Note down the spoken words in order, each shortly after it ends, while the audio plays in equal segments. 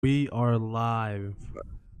We are live.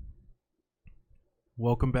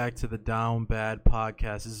 Welcome back to the Down Bad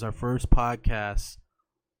podcast. This is our first podcast Is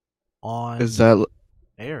on that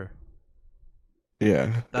air.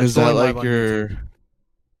 yeah? That's going live on YouTube.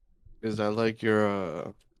 Is that like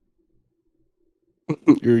your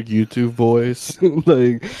your YouTube voice?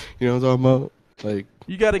 Like, you know what I'm talking about? Like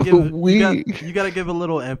You gotta give you got we you gotta give a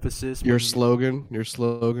little emphasis your when you slogan, your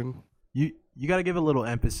slogan. you gotta give a little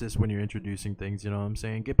emphasis when you're introducing things. You know what I'm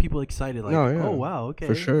saying? Get people excited. No, Like, oh yeah. wow, For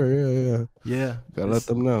okay, sure. Yeah. yeah. Gotta let This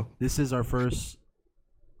them know. this is our first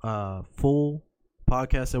full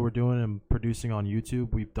podcast that we're doing and producing on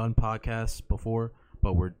YouTube. We've done podcasts before,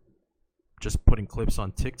 but we're just putting clips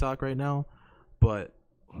on TikTok right now. But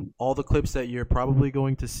all the clips that you're probably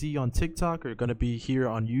going to see on TikTok are going to be here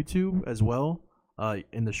on YouTube as well,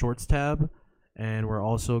 in the Shorts tab, and we're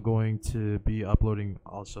also going to be uploading.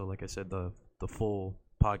 Also, like I said, the full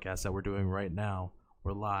podcast that we're doing right now.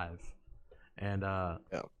 We're live, and Yeah.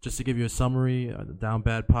 just to give you a summary, the Down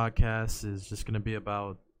Bad podcast is just going to be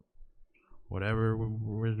about whatever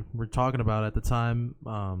we're talking about at the time.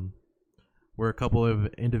 We're a couple of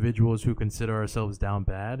individuals who consider ourselves down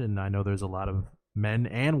bad, and I know there's a lot of men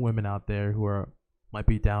and women out there who are might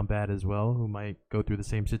be down bad as well, who might go through the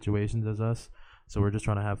same situations as us. So we're just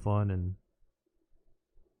trying to have fun and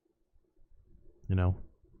you know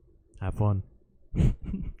have fun.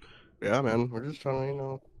 Yeah, man. We're just trying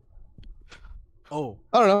to, Oh,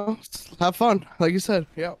 I don't know, have fun, like you said.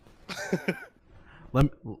 Yeah. let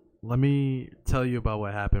let me tell you about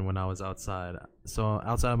what happened when I was outside. So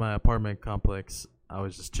outside my apartment complex, I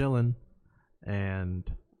was just chilling,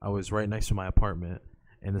 and I was right next to my apartment,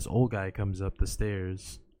 and this old guy comes up the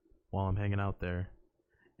stairs while I'm hanging out there,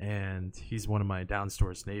 and he's one of my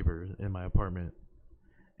downstairs neighbors in my apartment.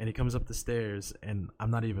 And he comes up the stairs, and I'm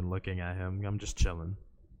not even looking at him. I'm just chilling.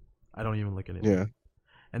 I don't even look at him. Yeah.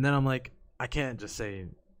 And then I'm like, I can't just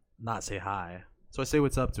not say hi. So I say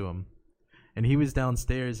what's up to him. And he was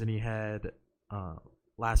downstairs, and he had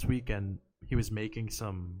last weekend he was making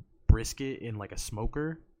some brisket in like a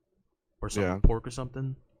smoker or some Yeah. pork or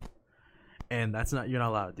something. And that's not you're not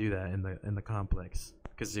allowed to do that in the complex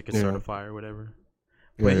because it could start Yeah. a fire or whatever.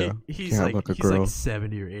 Yeah. But Yeah. he's Can't like look a he's like girl.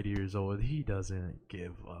 70 or 80 years old. He doesn't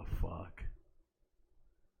give a fuck.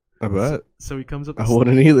 I bet. So he comes up I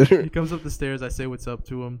wouldn't either. he comes up the stairs. I say what's up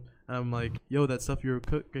to him. I'm like, yo, that stuff you were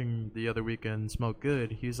cooking the other weekend smelled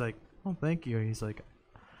good. He's like, oh, thank you. And he's like,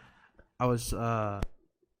 I was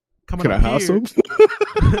coming Can I up have here.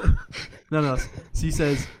 some? No. So he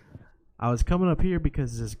says, I was coming up here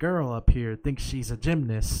because this girl up here thinks she's a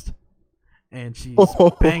gymnast, and she's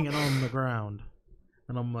banging on the ground.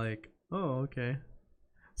 And I'm like, oh, okay.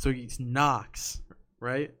 So he knocks,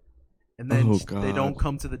 right? And then Oh they don't God.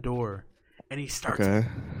 come to the door. And he starts Okay.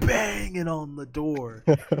 banging on the door.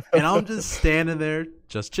 And I'm just standing there,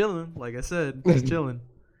 just chilling, like I said, just chilling.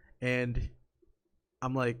 And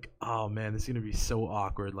I'm like, oh man, this is gonna be so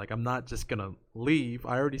awkward. Like I'm not just gonna leave.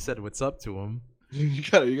 I already said what's up to him. You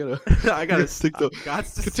gotta I gotta stick the got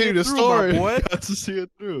to see continue it the through, story. my boy. Got to see it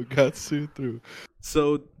through. Got to see it through.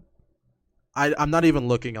 So I'm not even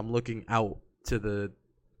looking. I'm looking out to the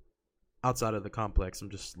outside of the complex. I'm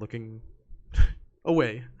just looking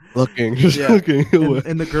away. Just Yeah. looking away.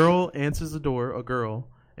 And the girl answers the door. A girl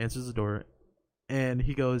answers the door, and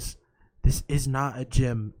he goes, "This is not a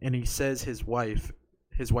gym." And he says his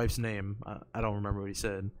wife's name. I don't remember what he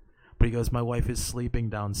said, but he goes, "My wife is sleeping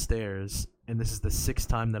downstairs, and this is the sixth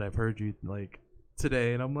time that I've heard you like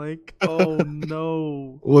today." And I'm like, "Oh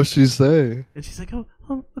no!" What'd she say? And she's like, "Oh,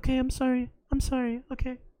 okay. I'm sorry.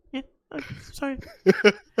 Okay, yeah, I'm sorry."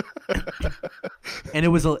 And it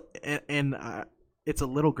was it's a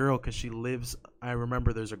little girl because she lives. I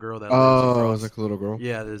remember there's a girl that lives Oh, it across. was like a little girl.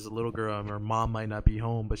 Yeah, there's a little girl, and her mom might not be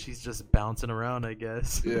home, but she's just bouncing around, I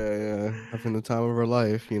guess. Yeah. Having the time of her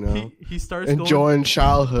life, you know. He starts Enjoying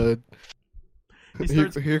childhood. He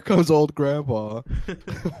starts Here comes old grandpa.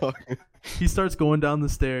 he starts going down the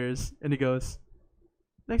stairs, and he goes,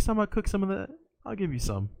 "Next time I cook some of that, I'll give you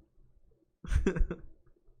some."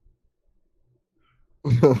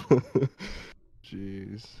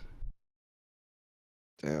 Jeez.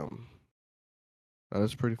 Damn. That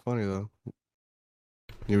was pretty funny though.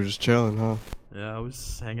 You were just chilling, huh? Yeah, I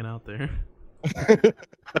was hanging out there.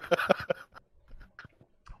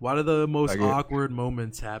 Why do the most awkward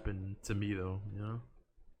moments happen to me though? You know?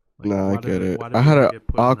 Like, No, I get it. why do I had people a get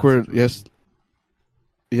put in that awkward situation?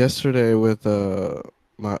 yesterday with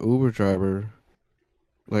my Uber driver,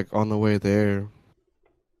 like on the way there.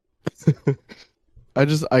 I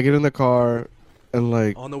get in the car and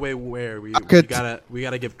like On the way where could- we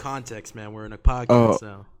gotta give context, man. We're in a Oh, podcast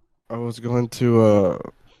now. I was going to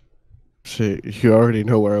Shit, you already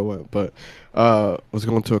know where I went, but was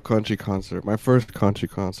going to a country concert. My first country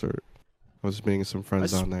concert. Was meeting some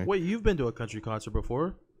friends down there. Wait, you've been to a country concert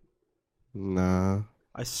before? Nah.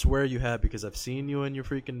 I swear you have because I've seen you in your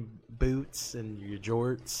freaking boots and your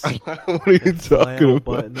jorts What are you and talking flannel about?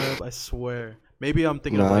 button up. I swear. Maybe I'm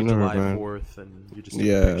thinking of Nah, I've like never July been. 4th and you just took a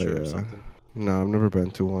Yeah, picture or yeah. something. No, I've never been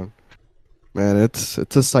to one. Man, it's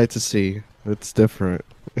a sight to see. It's different.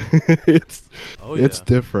 it's Oh it's yeah.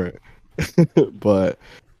 different. but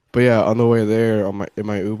but yeah, on the way there on my in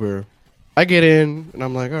my Uber, I get in and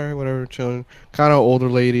I'm like, all right, whatever, chilling. Kind of older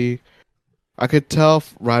lady. I could tell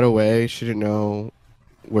right away she didn't know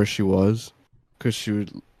where she was, because she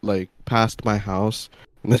would like passed my house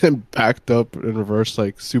and then backed up in reverse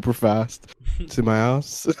like super fast to my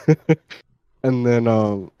house. And then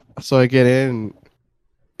so I get in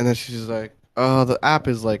and then she's like, "Oh, the app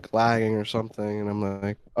is like lagging or something." And I'm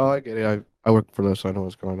like, "Oh, I get it. I work for this, so I know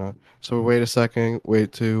what's going on." So we wait a second,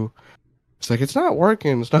 wait two. It's like, "It's not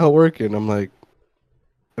working. It's not working." I'm like,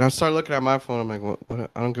 and I start looking at my phone. I'm like,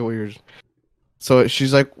 "What? I don't get what you're." So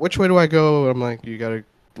she's like, "Which way do I go?" I'm like, "You gotta,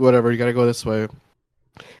 whatever. You gotta go this way."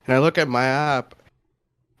 And I look at my app,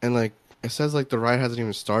 and like it says like the ride hasn't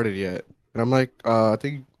even started yet. And I'm like, I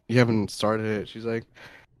think you haven't started it." She's like,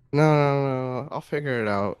 "No, no, no, I'll figure it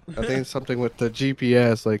out. I think it's something with the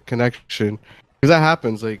GPS like connection, because that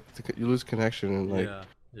happens. Like you lose connection and like Yeah.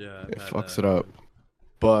 Yeah, I've it had fucks that it up." happen.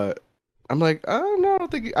 But I'm like, "Oh no, I don't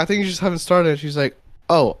think. I think you just haven't started." And she's like,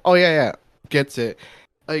 "Oh, yeah, yeah, gets it."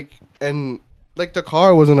 Like and like the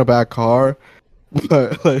car wasn't a bad car.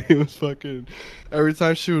 But like it was fucking every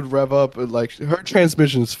time she would rev up and like her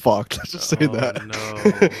transmission's fucked. Let's just say Oh that.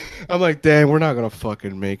 no. I'm like, damn, we're not gonna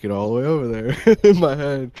fucking make it all the way over there in my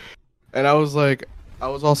head. And I was like, I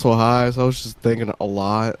was also high, so I was just thinking a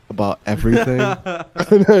lot about everything.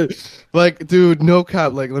 Like, dude, no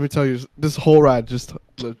cap. Like, let me tell you, this whole ride, just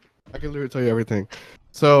I can literally tell you everything.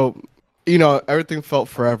 So, everything felt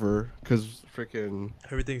forever because freaking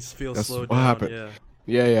Everything feels that's slowed what down, happened. yeah.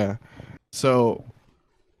 Yeah, yeah. So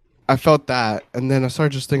I felt that, and then I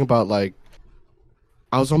started just thinking about like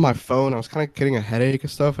I was on my phone. I was kind of getting a headache and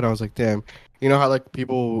stuff, and I was like, "Damn, you know how like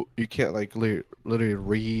people you can't like literally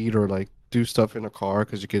read or like do stuff in a car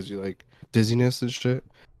because it gives you like dizziness and shit.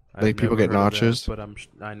 I've Like people never get heard of that, nauseous. but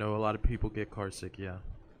I know a lot of people get car sick, yeah.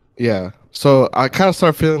 Yeah. So I kind of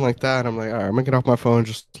started feeling like that, and I'm like, all right, I'm gonna get off my phone, and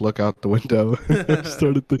just look out the window.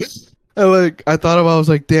 Started to, and like I thought about, I was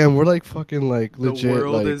like, damn, we're like fucking like The legit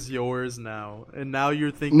world like is yours now, and now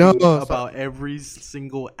you're no, thinking no, it's not. about every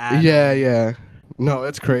single Yeah, atom. yeah. No,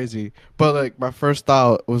 it's crazy. But like my first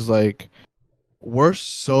thought was like, we're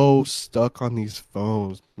so stuck on these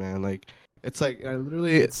phones, man. Like it's like I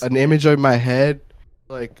literally It's an image of my head,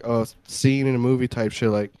 like a scene in a movie type shit.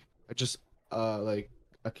 Like I just like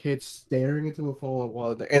a kid staring into the phone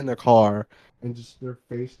while they're in their car and just their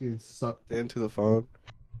face getting sucked into the phone.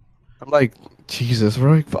 I'm like, Jesus,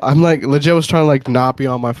 I'm like legit was trying to like not be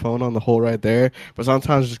on my phone on the whole ride there, but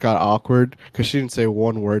sometimes it just got awkward because she didn't say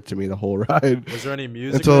one word to me the whole ride. Was there any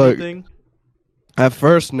music or Until like anything? at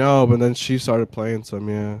first no, but then she started playing some,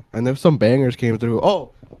 yeah. And then some bangers came through.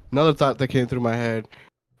 Oh, another thought that came through my head.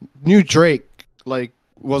 New Drake like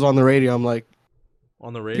was on the radio. I'm like,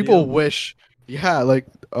 On the people radio? wish yeah, like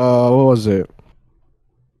what was it?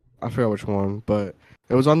 I forgot which one, but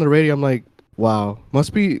it was on the radio. I'm like, wow,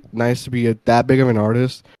 must be nice to be that big of an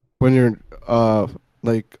artist when you're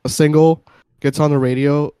like a single gets on the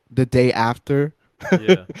radio the day after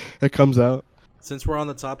Yeah. it comes out. Since we're on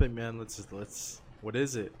the topic, man, let's what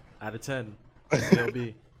is it? Out of 10.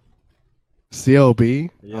 CLB. CLB?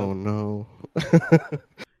 Yep. Oh no.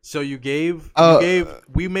 So you uh gave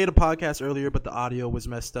we made a podcast earlier, but the audio was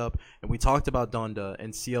messed up, and we talked about Donda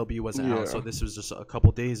and CLB wasn't out, so yeah. this was just a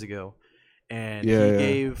couple days ago. And Yeah, he yeah.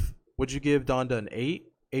 gave would you give Donda an 8?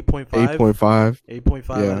 8.5? 8.5. 8.5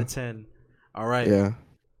 out Yeah. of 10. All right. Yeah.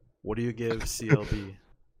 What do you give CLB?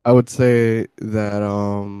 I would say that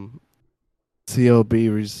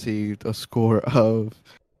CLB received a score of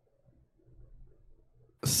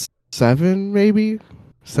 7 maybe?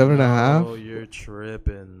 7.5. No, you're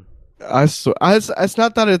tripping. It's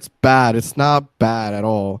not that it's bad. It's not bad at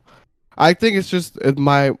all. I think it's just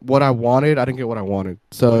what I wanted. I didn't get what I wanted,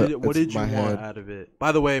 so What it's did in you my want head. out of it?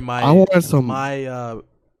 By the way, I wanted some. my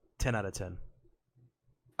 10 out of 10.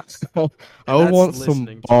 I And would that's want some listening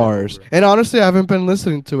to it bars, over. and honestly, I haven't been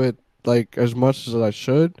listening to it like as much as I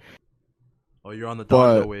should. Oh, you're on the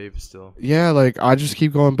Donda But wave still. yeah, like I just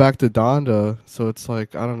keep going back to Donda, so it's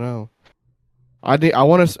like I don't know. I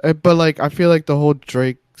want to, but like I feel like the whole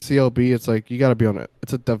Drake CLB, it's like you gotta be on it.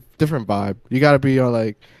 It's a different vibe. You gotta be on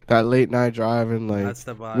like that late night driving, like That's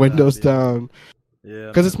the vibe. windows down. Yeah,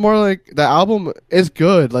 Because it's more like the album is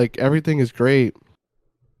good. Like everything is great,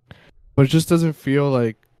 but it just doesn't feel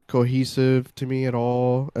like cohesive to me at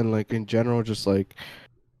all. And like in general, just like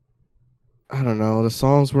I don't know, the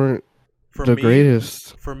songs weren't for the me,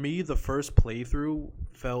 greatest. For me, the first playthrough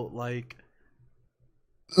felt like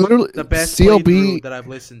Literally, the best CLB playthrough that I've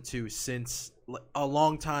listened to since a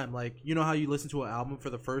long time. Like, you know how you listen to an album for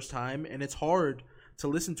the first time, and it's hard to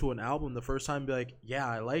listen to an album the first time and be like, yeah,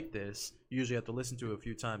 I like this. You usually have to listen to it a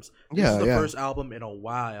few times. This is the first album in a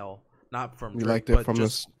while, not from Drake, liked it but from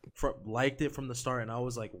just liked it from the start, and I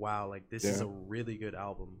was like, wow, like this is a really good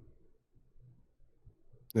album.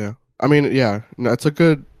 Yeah, I mean, yeah, no, it's a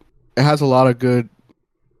good. It has a lot of good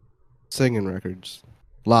singing records,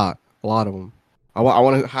 a lot of them. I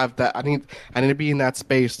want to have that. I need to be in that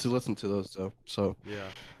space to listen to those though. So yeah,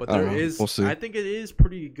 but there is. We'll see. I think it is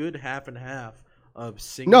pretty good half and half of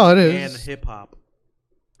singing it and is. hip hop.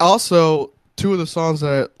 Also, two of the songs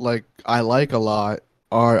that I like a lot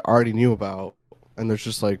are already knew about, and there's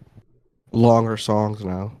just like longer songs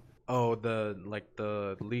now. Oh, the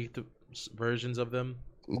leaked versions of them.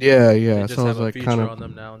 Yeah. They just So I have was a like feature kind of on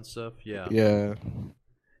them now and stuff. Yeah.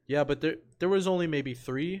 Yeah. But there was only maybe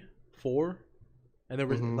 3, 4, and there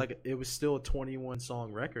was it was still a 21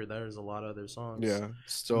 song record. There's a lot of other songs. Yeah.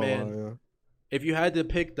 Still, man. If you had to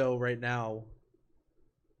pick though, right now,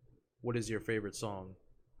 what is your favorite song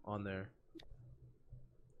on there?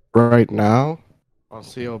 Right now, on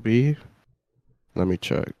CLB, let me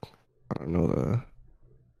check. I don't know the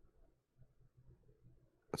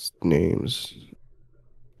names.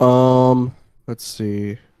 Let's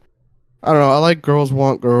see. I don't know. I like Girls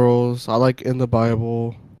Want Girls. I like In the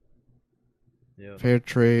Bible. Yeah. Fair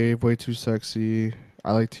Trade, Way Too Sexy.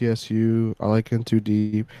 I like TSU. I like In Too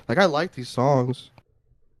Deep. Like I like these songs.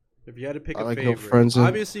 If you had to pick I a like favorite, No Friends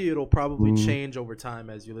obviously it'll probably change over time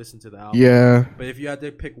as you listen to the album. Yeah. But if you had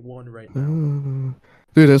to pick one right now,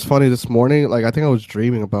 dude, it's funny. This morning, like I think I was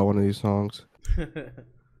dreaming about one of these songs.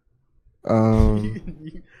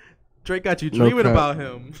 Drake got you dreaming about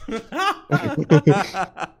him.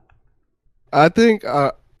 I think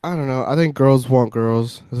I don't know. I think Girls Want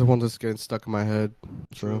Girls is the one that's getting stuck in my head.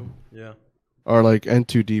 So yeah. Or like N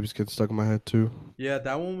Too Deep is getting stuck in my head too. Yeah,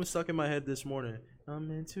 that one was stuck in my head this morning. I'm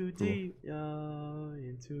in too deep,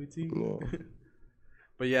 in too deep. Yeah.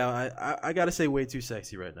 But yeah, I gotta say Way Too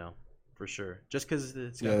Sexy right now, for sure. Just because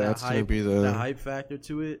it's got that hype factor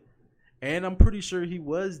to it, and I'm pretty sure he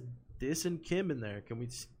was dissing Kim in there. Can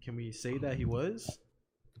we say that he was?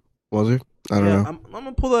 Was he? I don't know. I'm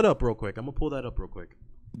gonna pull that up real quick.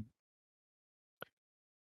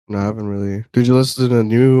 No, I haven't really. Did you listen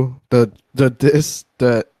to the diss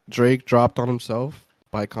that Drake dropped on himself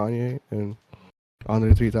by Kanye and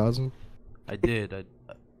Andre 3000? I did.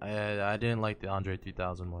 I didn't like the Andre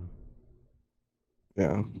 3000 one.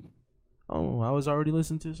 Yeah. Oh, I was already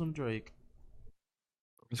listening to some Drake.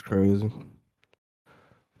 It's crazy.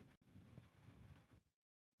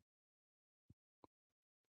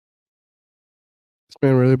 This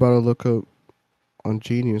man really about to look up on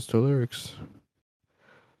Genius the lyrics.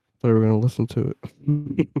 Thought we were gonna listen to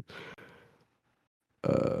it.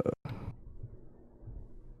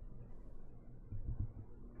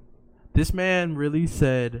 This man really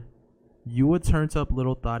said, "You a turned up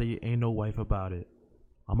little thotty, ain't no wife about it.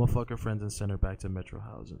 I'ma fuck her friends and send her back to Metro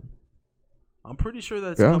housing." I'm pretty sure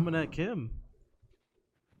that's coming at Kim.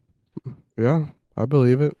 Yeah, I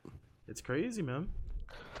believe it. It's crazy, man.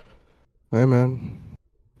 Hey, man.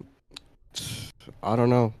 I don't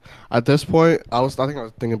know. At this point, I think I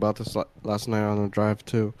was thinking about this last night on the drive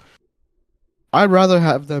too. I'd rather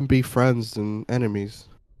have them be friends than enemies.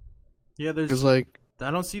 Yeah, there's I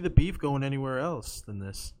don't see the beef going anywhere else than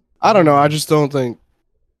this. I don't know. I just don't think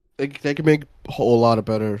they can make a lot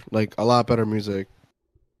better music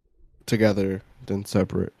together than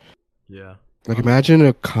separate. Yeah. Like imagine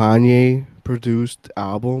a Kanye produced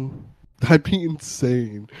album. That'd be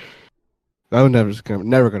insane. That would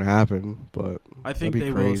never gonna happen, but I think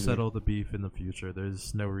they will settle the beef in the future.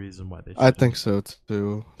 There's no reason why they should. I think so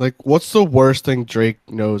too. Like, what's the worst thing Drake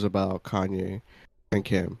knows about Kanye and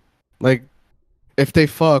Kim? Like, if they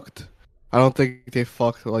fucked, I don't think they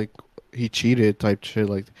fucked like he cheated type shit.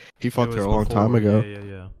 Like he fucked her a long time ago.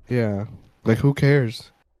 Yeah. Like who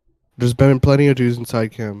cares? There's been plenty of dudes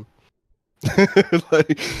inside Kim.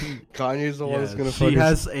 Like Kanye's the one that's gonna. She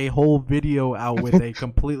has a whole video out with a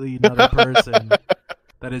completely another person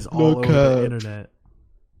that is all over the internet.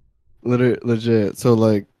 Legit. So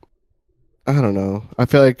like, I don't know. I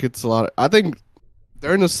feel like it's a lot. I think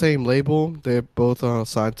they're in the same label. They're both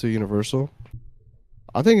signed to Universal.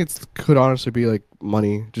 I think it could honestly be like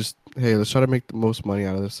money. Just hey, let's try to make the most money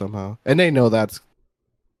out of this somehow. And they know that's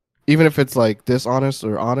even if it's like dishonest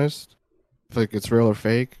or honest, if like it's real or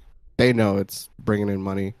fake, they know it's bringing in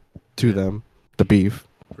money to Yeah, them. The beef.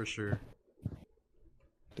 for sure.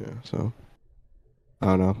 Yeah. So I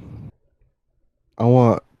don't know. I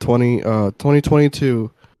want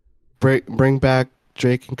 2022. Bring back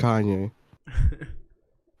Drake and Kanye.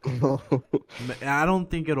 I don't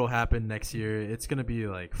think it'll happen next year. It's gonna be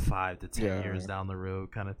like 5 to 10 years Yeah. down the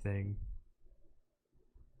road, kind of thing.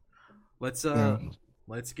 Let's Yeah.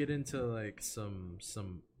 let's get into like some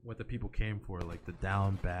what the people came for, like the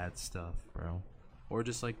down bad stuff, bro, or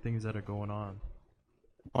just like things that are going on.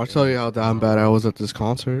 I'll tell you how damn bad I was at this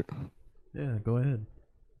concert. Yeah, go ahead.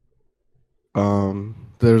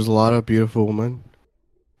 There's a lot of beautiful women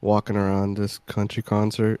walking around this country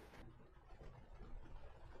concert,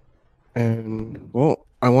 and well,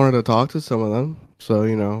 I wanted to talk to some of them. So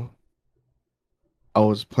I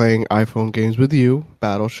was playing iPhone games with you,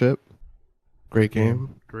 Battleship, great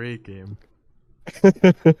game. Great game.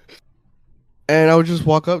 And I would just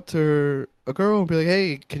walk up to a girl and be like,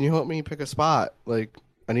 "Hey, can you help me pick a spot? Like,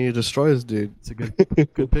 I need to destroy this dude." It's a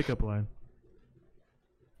good pickup line.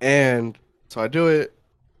 And so I do it.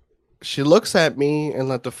 She looks at me and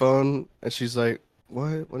let the phone, and she's like,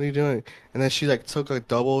 "What? What are you doing?" And then she like took a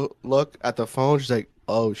double look at the phone. She's like,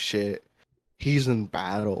 "Oh shit, he's in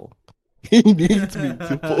battle. He needs me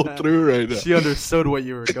to pull through right now." She understood what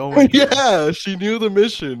you were going through. Yeah, she knew the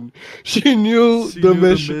mission. She knew She the knew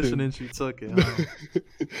mission. the mission and she took it. Huh?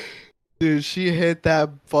 Dude, she hit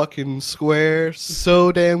that fucking square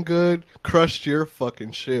so damn good. Crushed your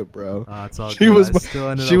fucking shit, bro. It's all She good. was I my, still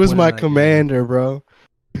ended she up was winning my that game. commander, bro.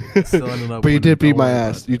 Still ended up But you winning. did beat Don't my worry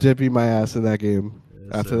ass. about You that. did beat my ass in that game.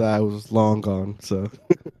 Yes, After sir. that, I was long gone. So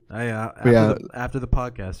After after the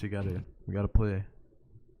podcast, we gotta play.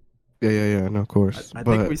 yeah. No, of course. I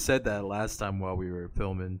but think we said that last time while we were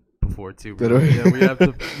filming before too. Did Bro. we? Yeah,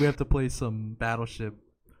 we have to play some Battleship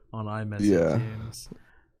on iMessage Yeah. games.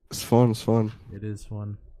 it's fun. It's fun. It is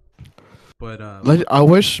fun. But Like, I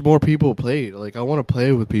wish more people played. Like, I want to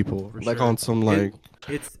play with people. For Like sure. on some like.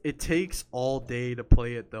 it takes all day to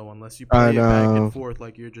play it though, unless you I play it back know. and forth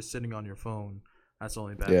like you're just sitting on your phone. That's the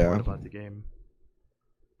only bad Yeah. part about the game.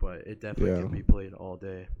 But it definitely Yeah. can be played all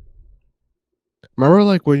day. Remember,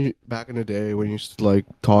 like when you back in the day when you used to like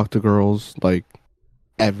talk to girls like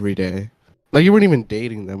every day. Like you weren't even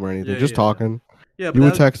dating them or anything, Yeah, just yeah. talking. Yeah, but You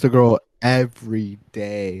would text a girl every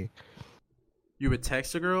day. you would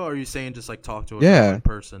text a girl, or are you saying just like talk to a Yeah. girl in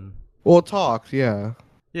person? Well, talk, yeah.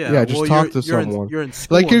 Yeah, just well, talk to you're someone. you're in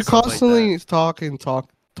school. Like and you're stuff constantly like that.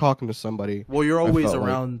 talking to somebody. Well, you're I always felt like.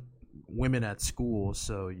 around women at school,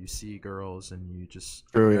 so you see girls and you just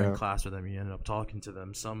True, you're in yeah. class with them. You end up talking to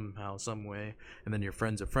them somehow, some way, and then your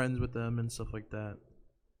friends are friends with them and stuff like that.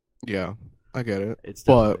 Yeah, I get it. It's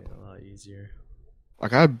But definitely a lot easier.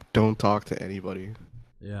 like I don't talk to anybody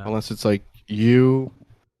Yeah. unless it's like you.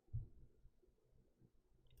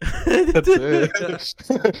 That's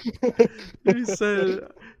it. He said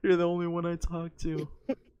you're the only one I talk to.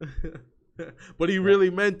 But he really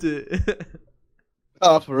meant it.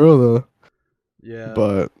 Oh, for real though. Yeah.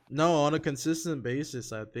 But No, on a consistent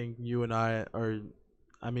basis, I think you and I are.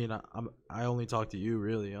 I mean, I only talk to you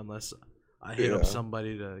really, unless I hit up Yeah.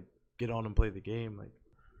 somebody to get on and play the game, like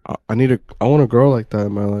I want a girl like that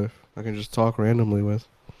in my life. I can just talk randomly with.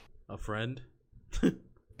 a friend.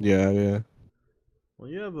 Yeah. Well,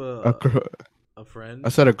 you have A girl. a friend. I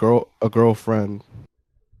said a girlfriend.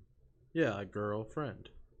 Yeah, a girlfriend.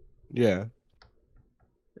 Yeah.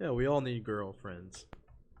 Yeah, we all need girlfriends.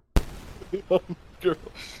 Girl.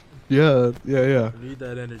 Yeah. We need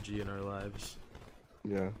that energy in our lives.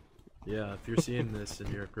 Yeah. Yeah, if you're seeing this and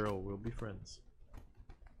you're a girl, we'll be friends.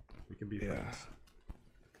 We can be Yeah. friends.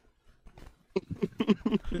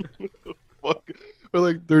 Fuck. But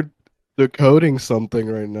like they're coding something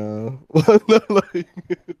right now. Like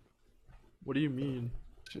What do you mean?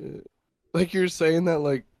 shit. Like you're saying that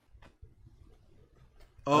like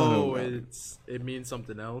Oh, know. it means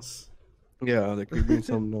something else. yeah, like you're doing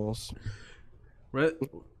something else.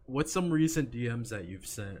 What's some recent DMs that you've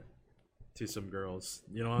sent to some girls?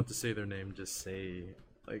 You don't have to say their name. Just say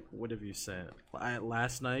like, what have you sent?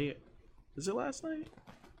 Last night? Is it last night?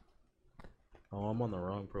 Oh, I'm on the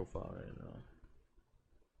wrong profile right now.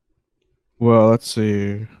 Well, let's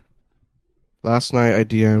see. Last night I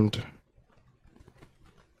DM'd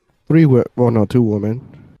two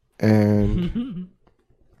women, and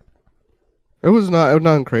it was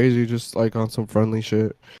not crazy, just like on some friendly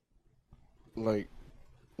shit. Like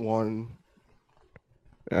one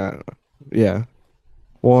Yeah.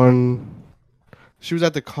 One. She was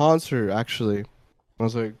at the concert actually. I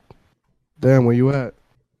was like, "Damn, where you at?"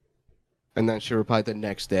 And then she replied the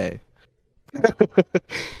next day.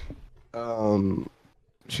 um,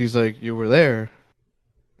 she's like, "You were there,"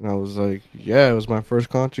 and I was like, "Yeah, it was my first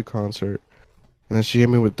country concert." And then she hit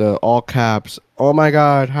me with the all caps, "Oh my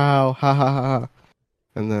God, how, ha ha ha," ha."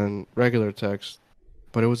 And then regular text,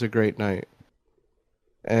 "But it was a great night."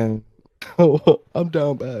 And I'm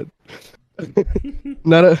down bad.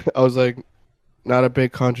 I was like, not a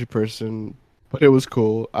big country person, but it was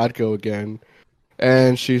cool. I'd go again.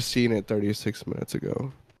 And she's seen it 36 minutes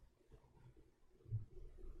ago.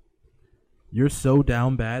 You're so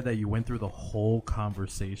down bad that you went through the whole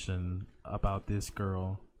conversation about this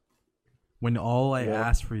girl when all I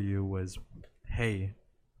asked for you was, "Hey,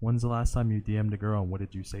 when's the last time you DM'd a girl and what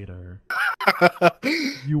did you say to her?"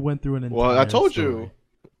 You went through an entire Well, I told story. you.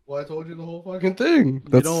 Well, I told you the whole fucking thing.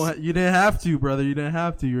 You didn't have to, brother. You didn't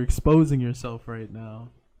have to. You're exposing yourself right now.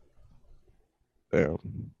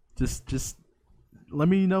 Damn. Just let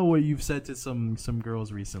me know what you've said to some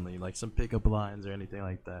girls recently, like some pickup lines or anything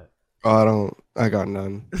like that. Oh, I got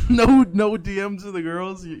none. No DMs to the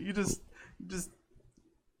girls. You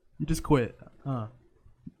just quit, huh?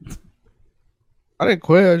 I didn't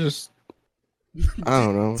quit. I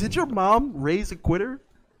don't know. Did your mom raise a quitter?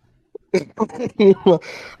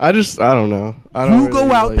 I don't know. You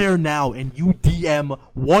go out there now and you DM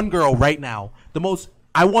one girl right now.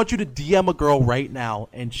 I want you to DM a girl right now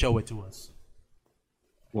and show it to us.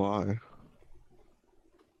 Why?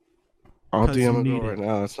 I'll DM a girl right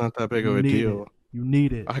now. It's not that big of a deal. You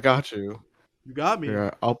need it. I got you. You got me.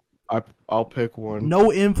 Yeah, I'll pick one. No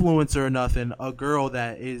influencer or nothing. A girl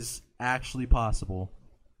that is actually possible.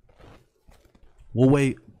 We'll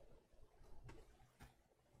wait.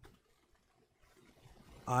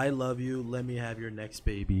 I love you. Let me have your next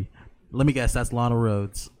baby. Let me guess. That's Lana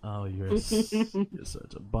Rhodes. Oh, you're such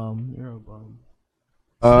a bum. You're a bum.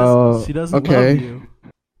 She doesn't love you.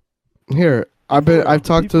 Here, I've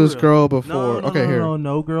talked to this girl before. No,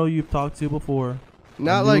 no girl you've talked to before.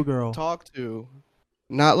 Not like girl. Talk to.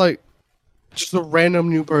 Not like just a random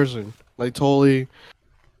new person. Like totally.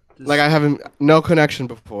 Like I haven't no connection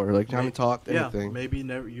before. Like haven't talked anything. Yeah, maybe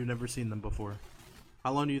you've never seen them before.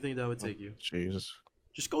 How long do you think that would take you? Jesus.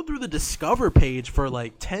 Just go through the Discover page for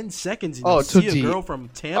like 10 seconds and you'll see a girl from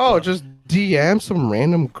Tampa. Oh, just DM some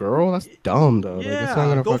random girl? That's dumb, though. Yeah,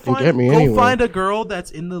 like, that's not going to get me anywhere. Go find a girl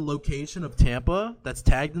that's in the location of Tampa, that's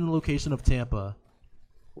tagged in the location of Tampa.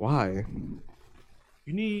 Why?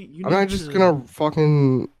 You need I'm not just going to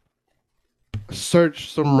fucking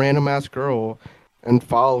search some random-ass girl and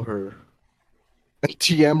follow her and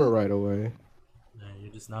DM her right away. Nah,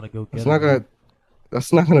 you're just not a go-getter.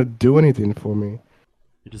 That's not gonna do anything for me.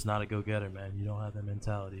 You're just not a go-getter, man. You don't have that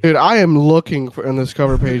mentality. Dude, I am looking for on this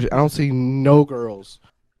cover page. I don't see no girls.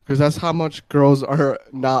 Because that's how much girls are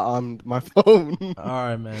not on my phone. All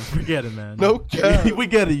right, man. Forget it, man. No cap. We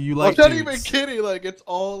get it. You like I'm not dudes. even kidding. Like, it's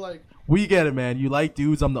all like... We get it, man. You like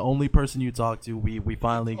dudes. I'm the only person you talk to. We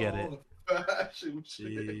finally get it. Fashion.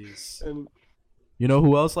 Jeez. And you know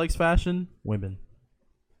who else likes fashion? Women.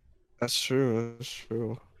 That's true. That's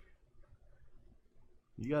true.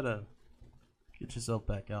 You gotta get yourself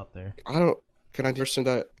back out there. Can I understand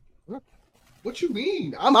that? What you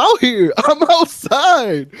mean? I'm out here. I'm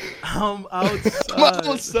outside. I'm outside. I'm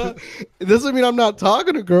outside. It doesn't mean I'm not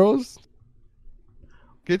talking to girls.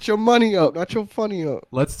 Get your money up, not your funny up.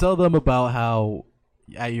 Let's tell them about how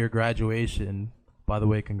at your graduation, by the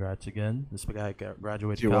way, congrats again. This guy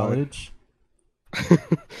graduated college.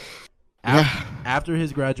 After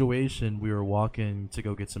his graduation, we were walking to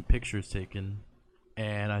go get some pictures taken.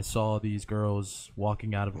 And I saw these girls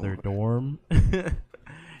walking out of their dorm, and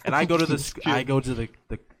I go to the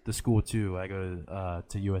school too. I go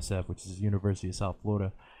to USF, which is University of South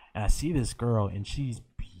Florida, and I see this girl, and she's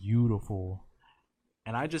beautiful,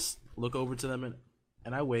 and I just look over to them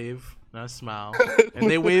and I wave and I smile, and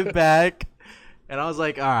they wave back, and I was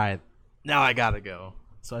like, all right, now I gotta go.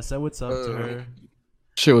 So I said what's up to her.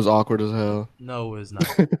 Shit was awkward as hell. No, it was not.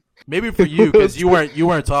 Maybe for you, because you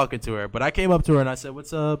weren't talking to her. But I came up to her and I said,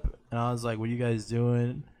 "What's up?" And I was like, "What are you guys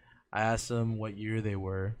doing?" I asked them what year they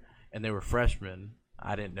were, and they were freshmen.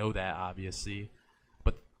 I didn't know that, obviously,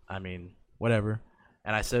 but I mean, whatever.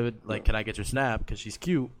 And I said, like, "Can I get your snap?" Because she's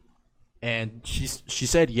cute. And she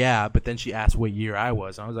said, "Yeah," but then she asked what year I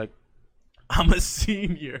was. I was like, "I'm a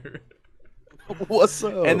senior." What's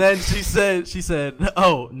up? And then she said,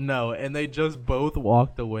 "Oh no," and they just both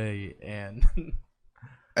walked away. And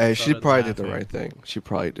hey, she probably did the right thing. She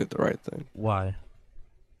probably did the right thing. Why?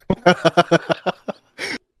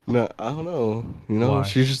 No, I don't know. You know, Why?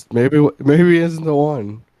 she's just maybe isn't the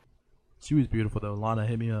one. She was beautiful though. Lana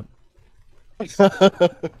hit me up. Shout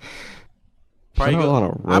Probably out go. on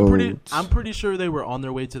a I'm roads. pretty sure they were on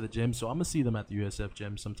their way to the gym, so I'm gonna see them at the USF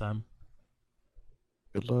gym sometime.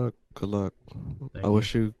 Good luck. Good luck. I Thank you.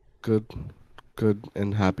 wish you good, good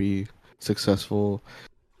and happy, successful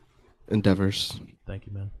endeavors. Thank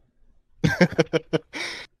you, man.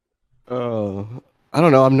 Uh, I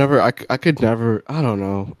don't know. I could never. I don't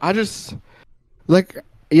know. I just like.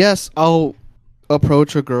 Yes, I'll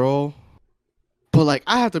approach a girl, but like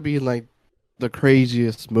I have to be in like the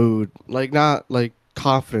craziest mood. Like not like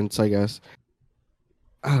confidence. I guess.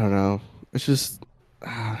 I don't know. It's just.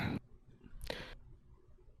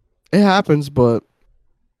 It happens, but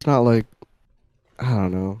it's not like I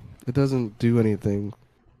don't know. It doesn't do anything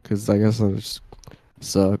because I guess I just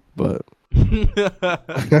suck. But I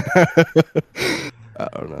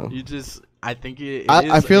don't know. You just, I think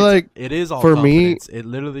I feel like it is all for me, confidence. It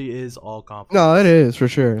literally is all no, it confidence. is for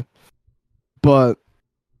sure. But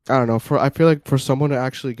I don't know. I feel like for someone to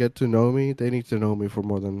actually get to know me, they need to know me for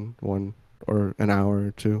more than one or an hour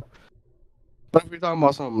or two. But if you're talking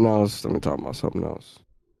about something else, then we're talking about something else.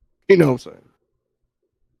 You know what I'm saying?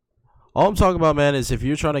 All I'm talking about, man, is if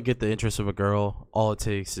you're trying to get the interest of a girl, all it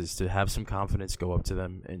takes is to have some confidence, go up to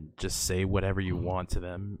them, and just say whatever you want to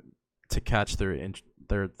them to catch their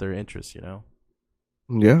interest. You know.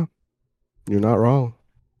 Yeah, you're not wrong.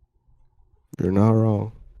 You're not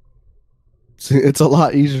wrong. See, it's a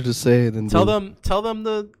lot easier to say than do. Tell them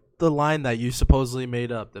the line that you supposedly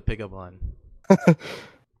made up, the pickup line.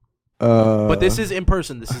 But this is in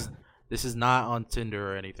person. This is not on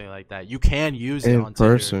Tinder or anything like that. You can use it in on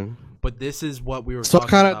Tinder, person. but this is what we were So talking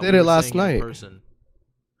kind of about. did We it were last saying it in night. person.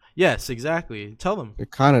 Yes, exactly. Tell them.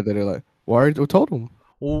 It kind of did it like. Why? We told him.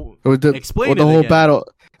 Well, It was explain the it whole again. battle.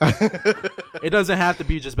 It doesn't have to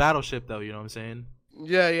be just Battleship, though. You know what I'm saying?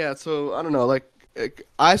 Yeah, yeah. So I don't know. Like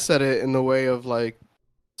I said it in the way of like,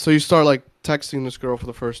 so you start like texting this girl for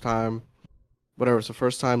the first time, whatever. It's the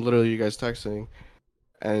first time, literally, you guys texting,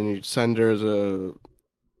 and you send her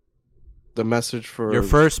the message Your for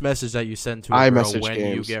first message that you send to a girl iMessage when you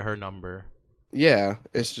games. get her number. Yeah,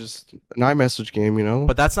 it's just an iMessage game, you know.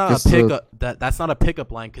 But that's not Just a pickup. That's not a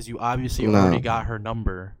pickup line because you obviously already no. got her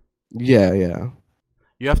number. Yeah, yeah,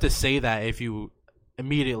 You have to say that if you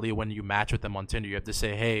immediately when you match with them on Tinder, you have to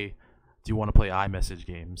say, "Hey, do you want to play iMessage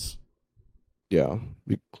games?" yeah,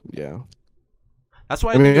 yeah. That's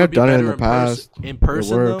why I I think mean, it would I've be done it in better the in person. past. In It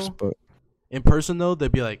person works, though, but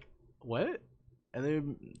they'd be like, "What?"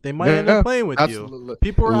 And they might end up yeah, playing with that's you.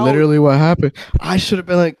 People are out. literally what happened. I should have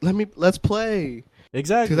been like, let's play to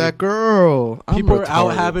Exactly. that girl. I'm People are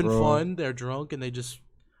out retarded, having bro. fun. They're drunk and they just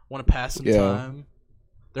want to pass some Yeah, time.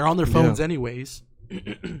 They're on their yeah, phones anyways.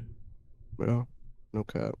 yeah. No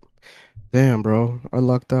cap. Damn, bro, I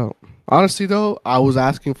lucked out. Honestly, though, I was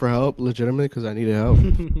asking for help legitimately because I needed help.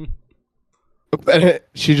 But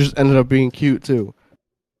she just ended up being cute too.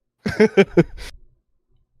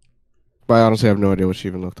 But I honestly have no idea what she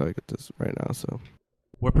even looked like at this right now. So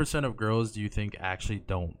What percent of girls do you think actually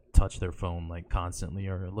don't touch their phone like constantly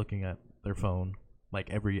or are looking at their phone like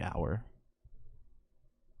every hour?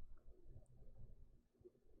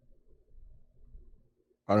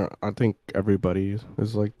 I don't. I think everybody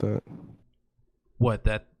is like that. What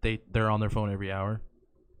that they're on their phone every hour?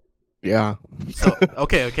 Yeah. So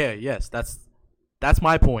okay, yes, that's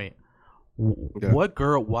my point. Yeah. What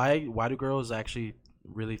girl? Why do girls actually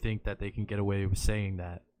really think that they can get away with saying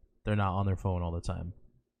that they're not on their phone all the time?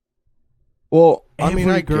 Well, I Every mean,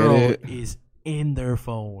 I get girl it. is in their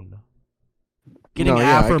phone, getting No,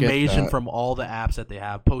 yeah, I get affirmation that. from all the apps that they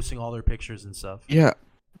have, posting all their pictures and stuff. Yeah,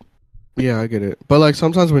 yeah, I get it. But like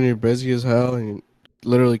sometimes when you're busy as hell and you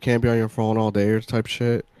literally can't be on your phone all day or type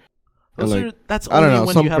shit, and like That's I don't only know, when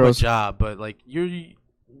you some have a girls. job, but like you're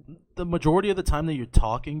the majority of the time that you're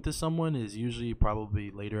talking to someone is usually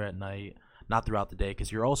probably later at night, not throughout the day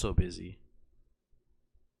because you're also busy.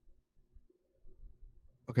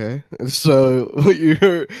 Okay, so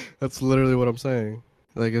you're. That's literally what I'm saying.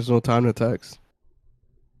 Like, there's no time to text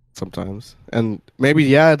sometimes, and maybe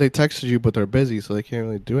yeah, they texted you, but they're busy, so they can't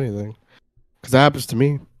really do anything. Cause that happens to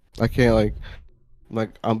me. I can't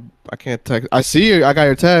I can't text. I see you. I got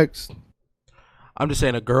your text, I'm just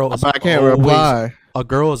saying but I can't reply. a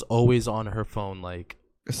girl is always on her phone. Like,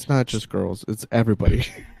 It's not just girls. It's everybody.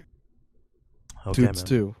 okay, Dudes man.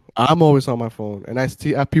 too. I'm always on my phone, and I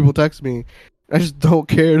see people text me. I just don't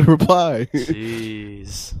care to reply.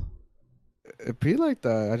 Jeez. It be like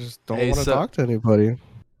that. I just don't Hey, want to talk to anybody.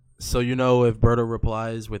 so you know if Berto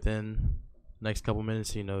replies within next couple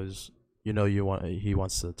minutes, he knows you want he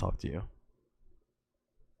wants to talk to you.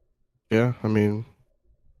 Yeah, I mean,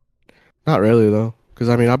 not really though, because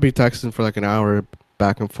I mean, I'll be texting for like an hour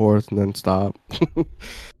back and forth and then stop.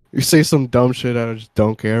 You say some dumb shit I just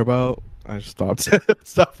don't care about, I just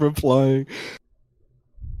stop replying.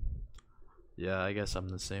 Yeah, I guess I'm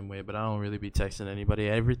the same way, but I don't really be texting anybody.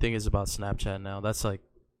 Everything is about Snapchat now. That's like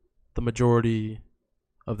the majority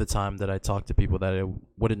of the time that I talk to people that I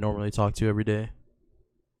wouldn't normally talk to every day.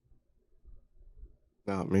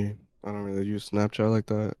 Not me. I don't really use Snapchat like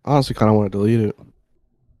that. Honestly, kind of want to delete it.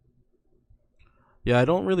 Yeah, I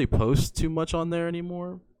don't really post too much on there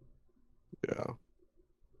anymore Yeah.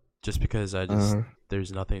 just because Uh,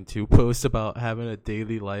 there's nothing to post about having a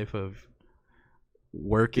daily life of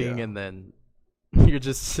working yeah. and then you're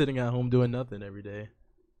just sitting at home doing nothing every day.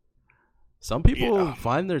 Some people Yeah.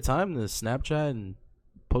 find their time to Snapchat and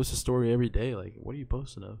post a story every day. Like, what are you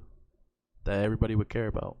posting of that everybody would care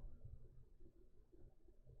about?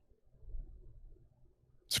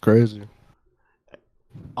 It's crazy.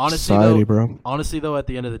 Honestly Society, though, bro. at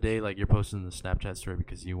the end of the day, like you're posting the Snapchat story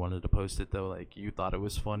because you wanted to post it though. Like you thought it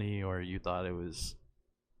was funny or you thought it was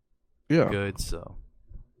Yeah. good. So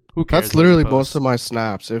who That's cares what you literally most of post? my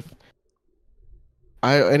snaps. If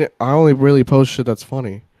I only really post shit that's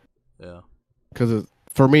funny, Yeah. because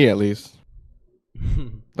for me at least,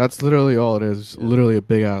 that's literally all it is. Yeah. Literally a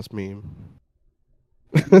big ass meme.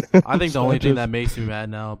 I think the So I only thing just that makes me mad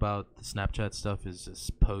now about the Snapchat stuff is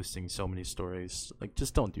just posting so many stories. Like,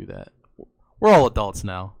 just don't do that. We're all adults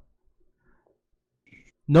now.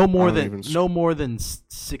 I don't even. No more than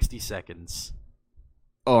 60 seconds.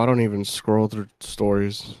 Oh, I don't even scroll through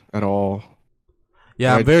stories at all.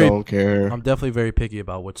 Yeah, Like I don't care. I'm definitely very picky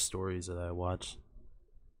about which stories that I watch.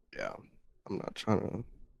 Yeah, I'm not trying to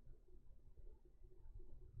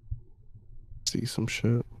see some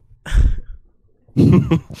shit.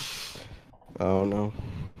 I don't know.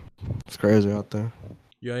 It's crazy out there.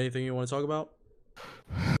 You got anything you want to talk about?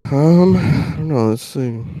 I don't know. Let's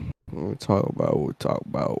see. What we talk about? What we talk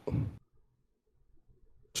about?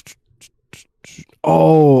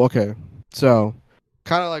 Oh, okay. So,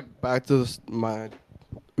 kind of like back to my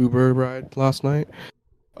Uber ride last night.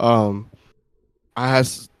 Um, I had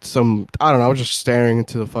some. I don't know. I was just staring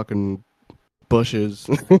into the fucking bushes.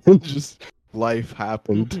 Just life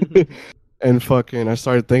happened, and fucking. I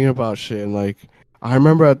started thinking about shit. And like, I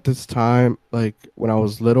remember at this time, like when I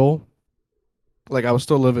was little, like I was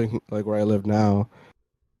still living like where I live now,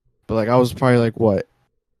 but like I was probably like what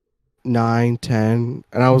 9, 10,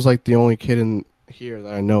 and I was like the only kid in here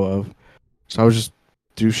that I know of. So I would just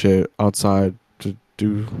do shit outside to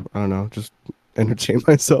do, I don't know, just entertain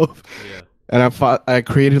myself. Yeah. And I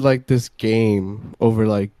created like this game over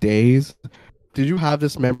like days. Did you have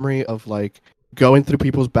this memory of like going through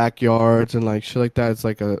people's backyards and like shit like that? It's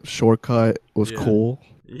like a shortcut was Yeah. cool.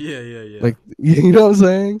 Yeah. Like you know what I'm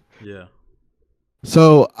saying? Yeah.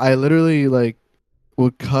 So I literally like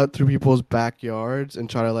would cut through people's backyards and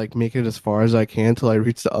try to like make it as far as I can till I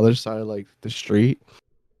reach the other side of like the street.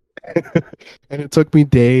 And it took me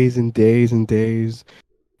days and days and days.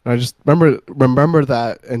 And I just remember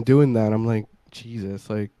that and doing that. I'm like, Jesus,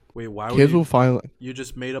 like Wait, why would kids will finally, you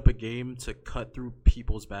just made up a game to cut through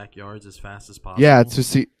people's backyards as fast as yeah,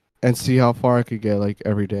 possible? to see how far I could get like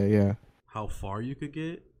every day. Yeah, How far you could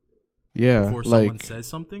get yeah, before someone like says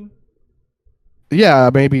something? yeah,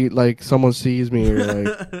 maybe like someone sees me or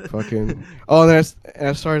like fucking. Oh, and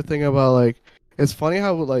I started thinking about like it's funny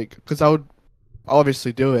how like because I would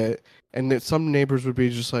obviously do it, and that some neighbors would be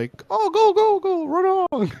just like, "Oh, go, run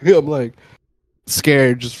on!" I'm like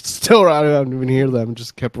scared, just still running. I didn't even hear them,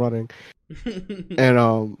 just kept running. And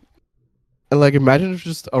and like imagine if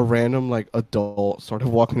just a random like adult started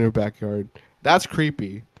walking in their backyard. That's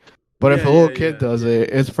creepy. But if a little kid does it,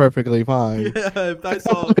 Yeah. it's perfectly fine. Yeah, Like,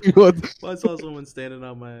 what? if I saw someone standing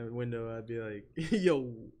out my window, I'd be like,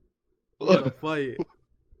 "Yo, we gotta fight."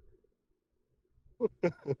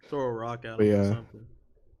 Throw a rock at But him or yeah, something.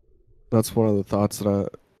 that's one of the thoughts that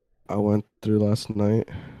I went through last night.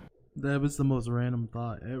 That was the most random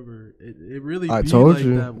thought ever. It really I be told like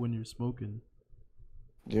you. that when you're smoking.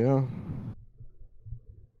 Yeah,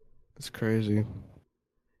 it's crazy.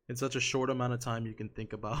 In such a short amount of time, you can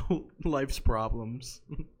think about life's problems,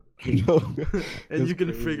 You know, and it's you can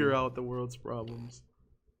crazy. figure out the world's problems.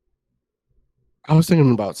 I was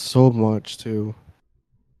thinking about so much too,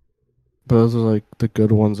 but those are like the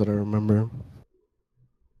good ones that I remember.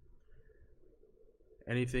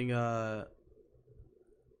 Anything else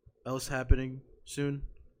happening soon?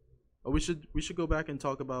 Oh, we should go back and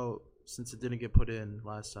talk about, since it didn't get put in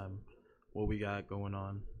last time, what we got going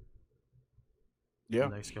on in Yeah.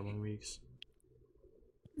 the next couple of weeks.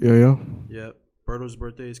 Yeah, yeah. Yep, Berto's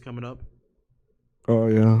birthday is coming up. Oh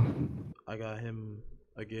yeah. I got him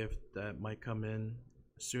a gift that might come in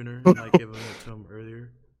sooner. I might give him it to him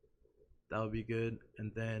earlier. That would be good.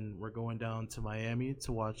 And then we're going down to Miami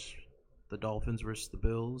to watch the Dolphins versus the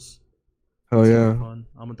Bills. Oh It's gonna yeah. be fun.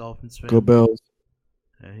 I'm a Dolphins Go fan. Bills.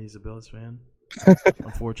 And he's a Bills fan,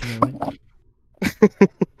 unfortunately.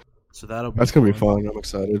 So that'll be That's gonna be fun. fun. I'm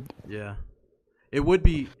excited. Yeah. It would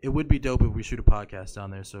be dope if we shoot a podcast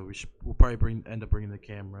down there. So we'll probably end up bringing the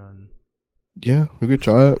camera and Yeah, we could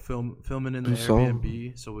try it. filming in the Do some.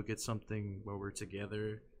 Airbnb, so we'll get something where we're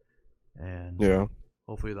together, and Yeah.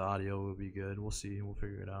 hopefully the audio will be good. We'll see. We'll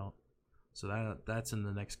figure it out. So that's in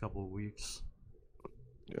the next couple of weeks.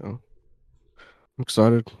 Yeah. I'm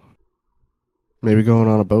excited. Maybe going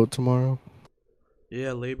on a boat tomorrow.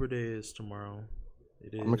 Yeah, Labor Day is tomorrow.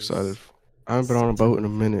 It is. I'm excited. I haven't been on a boat in a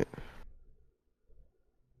minute.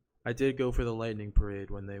 I did go for the lightning parade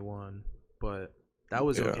when they won, but that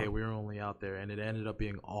was Yeah. okay. We were only out there, and it ended up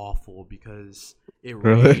being awful because it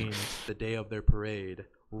Really? rained the day of their parade,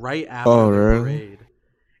 right after their really? parade,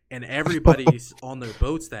 and everybody's on their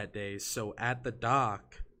boats that day. So at the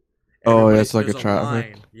dock, Oh, yeah, everybody- it's like a there's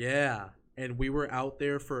traffic. line. Yeah, and we were out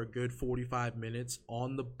there for a good 45 minutes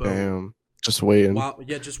on the boat. Damn. Just waiting.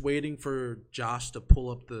 Just waiting for Josh to pull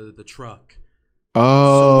up the truck.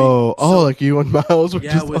 Like you and Miles were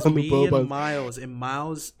Yeah, just it was on the me boat. and Miles. And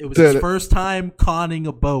Miles, it was Dude. his first time conning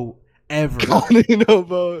a boat ever. Conning a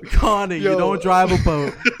boat. Conning. Yo. You don't drive a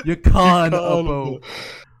boat. You con a Con boat.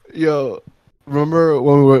 Yo, remember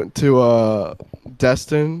when we went to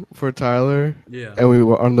Destin for Tyler? Yeah. And we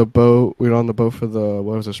were on the boat. We were on the boat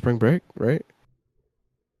for spring break, right?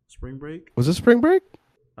 Spring break? Was it spring break?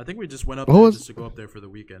 I think we just went up What there was- just to go up there for the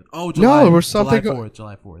weekend. Oh, July. No, there was something-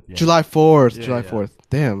 July 4th. Yeah. July 4th. Yeah, July yeah. 4th.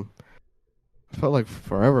 Damn. It felt like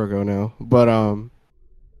forever ago now. But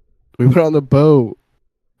we went on the boat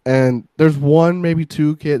and there's one, maybe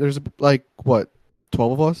two kids. There's like what,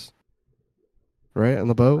 12 of us? Right? On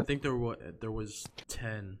the I boat? think there was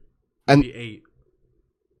 10. And- Maybe 8.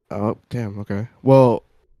 Oh, damn, okay. Well,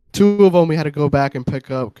 two of them we had to go back and pick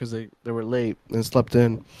up because they were late and slept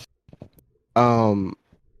in.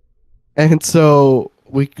 And so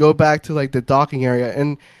we go back to like the docking area,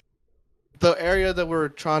 and the area that we're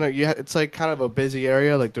trying to, it's like kind of a busy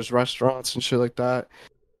area. Like there's restaurants and shit like that.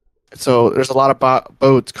 So there's a lot of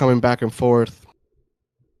boats coming back and forth.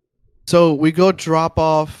 So we go drop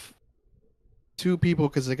off two people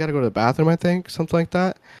because they got to go to the bathroom, I think, something like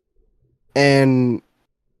that. And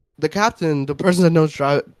the captain, the person that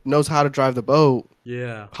knows how to drive the boat,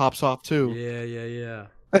 Yeah. hops off too. Yeah.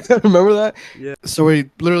 Remember that? Yeah. So we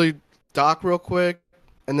literally dock real quick,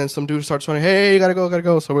 and then some dude starts running, hey, you gotta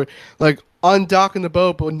go. So we're like undocking the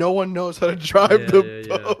boat, but no one knows how to drive the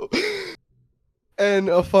boat. And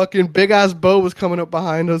a fucking big ass boat was coming up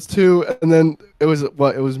behind us too. And then it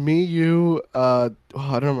was me, you, I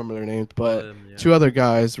don't remember their names, but two other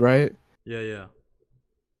guys, right? Yeah.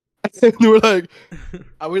 And we're like,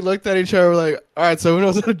 we looked at each other, we're like, all right, so who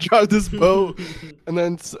knows how to drive this boat? And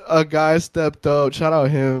then a guy stepped up, shout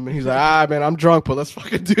out him, and he's like, man, I'm drunk, but let's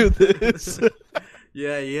fucking do this.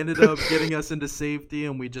 Yeah, he ended up getting us into safety,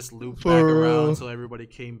 and we just looped back For real. around until everybody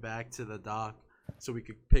came back to the dock so we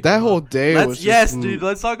could pick That him whole up. day was just, Yes, dude,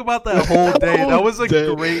 let's talk about that whole day. That was a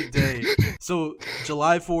day. great day. So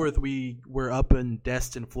July 4th, we were up in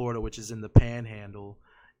Destin, Florida, which is in the Panhandle,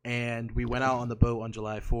 and we went out on the boat on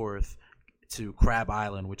July 4th to Crab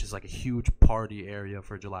Island, which is like a huge party area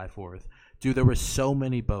for July 4th. Dude, there were so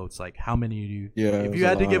many boats. Like, how many do you? Yeah, it if was you a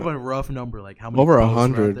had to lot. give a rough number, like how many? Over boats were out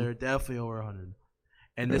 100. there? Definitely over 100.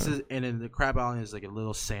 And in the Crab Island is like a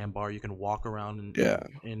little sandbar you can walk around and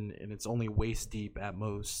and it's only waist deep at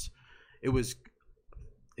most. It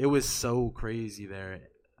was so crazy there.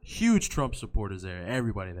 Huge Trump supporters there.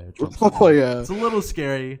 Everybody there. Trump supporters. Oh yeah, It's a little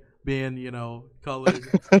scary being, colored,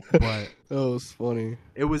 but that was funny.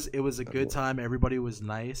 it was a good time. Everybody was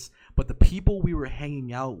nice, but the people we were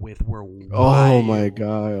hanging out with were wild. Oh my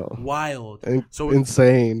god, Wild.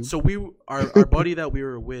 insane. So our buddy that we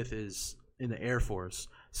were with is in the Air Force.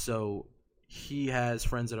 So he has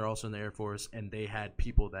friends that are also in the Air Force, and they had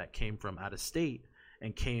people that came from out of state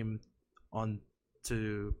and came on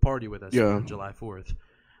to party with us on July 4th.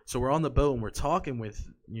 So we're on the boat and we're talking with,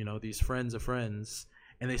 these friends of friends,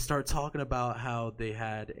 and they start talking about how they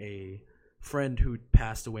had a friend who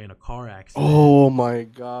passed away in a car accident. Oh my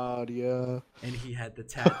god, yeah. And he had the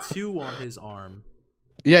tattoo on his arm.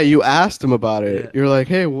 Yeah, you asked him about it. Yeah. You're like,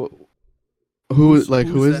 hey, who is that?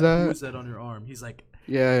 Who's that on your arm? He's like,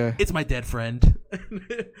 yeah. it's my dead friend.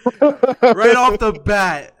 Right off the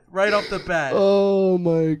bat. Oh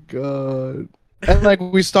my god. And like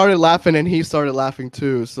we started laughing and he started laughing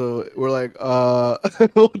too. So we're like,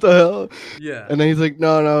 what the hell? Yeah, And then he's like,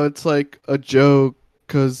 no, it's like a joke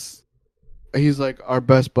because he's like our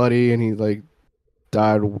best buddy and he like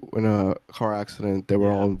died in a car accident they were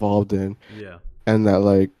all yeah, involved in. yeah. And that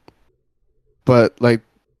like, but like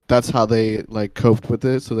that's how they like coped with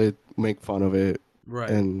it. So they make fun of it Right,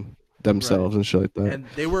 and right. themselves and shit like that. And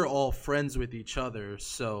they were all friends with each other,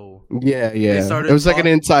 so Yeah, they yeah. It started was like an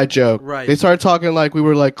talk. inside joke. Right. They started talking like we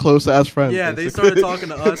were like close ass friends, Yeah, they basically. started talking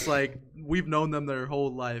to us like we've known them their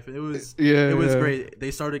whole life. Yeah, it was yeah. great.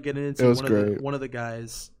 They started getting It into was great. one of the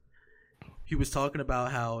guys. He was talking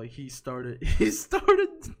about how he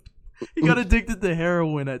got addicted to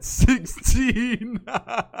heroin at 16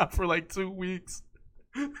 for like 2 weeks.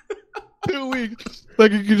 2 weeks.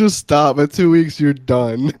 Like you could just stop at 2 weeks. You're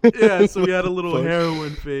done. Yeah, so he What had a the little fuck?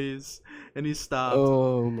 heroin phase, and he stopped.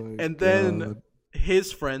 Oh my And then god.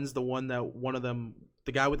 his friends, one of them,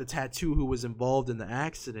 the guy with the tattoo who was involved in the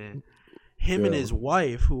accident, him and Yeah. his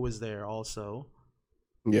wife who was there also,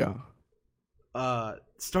 Yeah.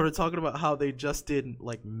 started talking about how they just did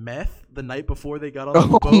like meth the night before they got on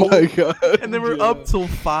the Oh boat. my god. And they were Yeah. up till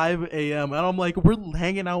 5 a.m. And I'm like, we're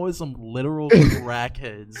hanging out with some literal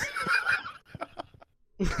crackheads.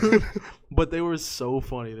 But they were so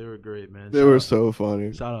funny. They were great, man. They were so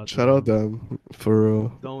funny. Shout out to them for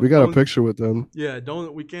real. Don't- We got a don't- picture with them. Yeah,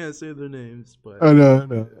 we can't say their names, but I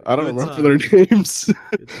know. I don't Good remember their times. names.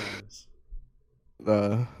 good times.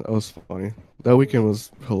 That was funny. That weekend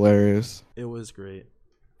was hilarious. It was great.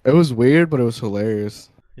 It was weird, but it was hilarious.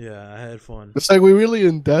 Yeah, I had fun. It's like we really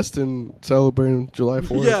in Destin celebrating July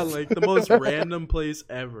 4th. Yeah, like the most random place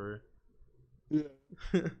ever. Yeah.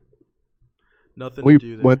 Nothing We to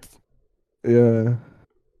do there. went. Yeah.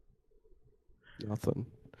 Nothing.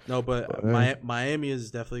 No, but Hey. Miami is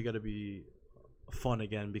definitely going to be fun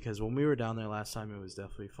again because when we were down there last time, it was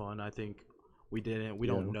definitely fun. I think we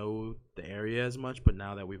don't know the area as much, but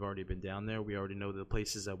now that we've already been down there, we already know the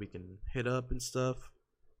places that we can hit up and stuff.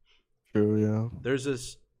 True. Yeah. There's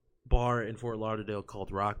this bar in Fort Lauderdale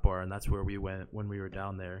called Rock Bar, and that's where we went when we were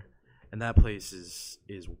down there. And that place is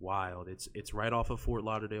wild. It's right off of Fort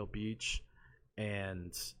Lauderdale Beach,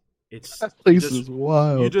 and it's That place is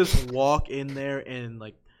wild. you just walk in there and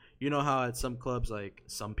like you know how at some clubs like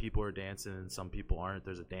some people are dancing and some people aren't.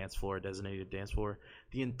 There's a dance floor, a designated dance floor.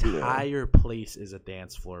 The entire place is a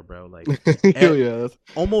dance floor, bro. Like Yeah.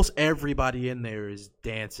 almost everybody in there is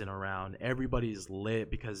dancing around. Everybody's lit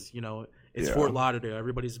because it's Yeah. Fort Lauderdale.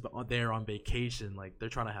 Everybody's there on vacation. Like they're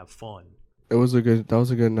trying to have fun. That was a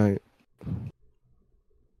good night.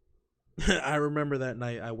 I remember that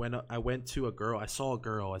night. I went to a girl. I saw a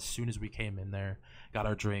girl as soon as we came in there, got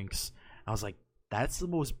our drinks. I was like, "That's the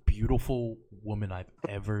most beautiful woman I've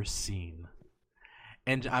ever seen."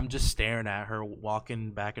 And I'm just staring at her,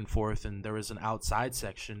 walking back and forth. And there was an outside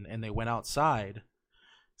section, and they went outside.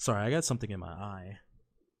 Sorry, I got something in my eye.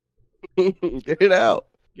 Get it out.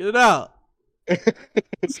 Get it out.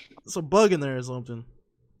 It's a bug in there or something.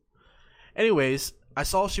 Anyways, I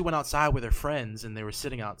saw she went outside with her friends, and they were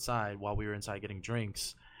sitting outside while we were inside getting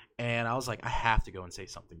drinks. And I was like, I have to go and say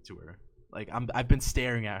something to her. Like I've been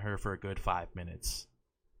staring at her for a good 5 minutes.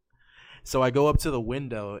 So I go up to the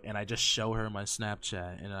window and I just show her my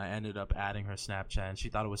Snapchat, and I ended up adding her Snapchat, and she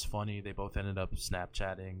thought it was funny. They both ended up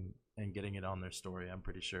Snapchatting and getting it on their story, I'm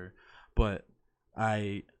pretty sure. But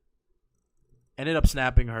I ended up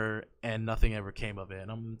snapping her, and nothing ever came of it. And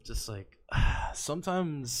I'm just like,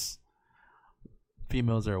 sometimes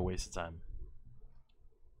females are a waste of time.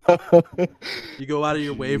 You go out of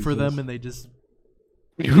your way for them, and they just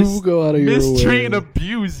You go out of your way. mistreat and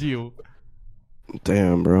abuse you.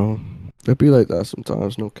 Damn, bro. It be like that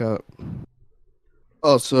sometimes, no cap.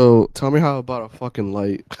 Oh, so tell me how about a fucking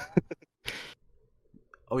light.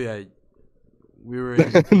 Oh yeah, we were in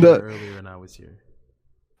here earlier, and I was here.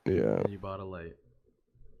 Yeah, And you bought a light.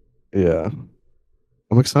 yeah.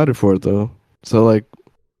 I'm excited for it though. So like,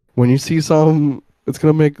 when you see something, it's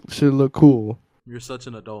gonna make shit look cool. You're such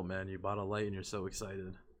an adult, man. You bought a light, and you're so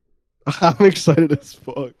excited. I'm excited as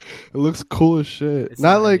fuck. It looks cool as shit. It's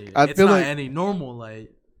not like any, I it's feel not like any normal light.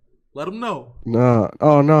 Let them know. nah.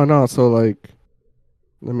 Oh no. So like,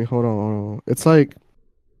 let me hold on. It's like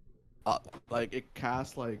it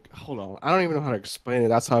casts like. Hold on. I don't even know how to explain it.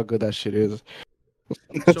 That's how good that shit is.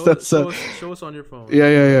 Show us on your phone. Yeah.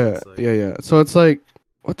 It's like- Yeah. So it's like,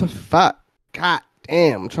 what the fuck? God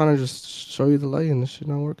damn! I'm trying to just show you the light and this shit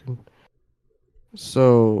not working.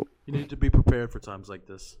 So You need to be prepared for times like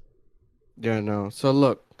this. yeah, no. So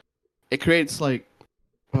look, it creates like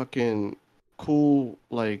fucking cool,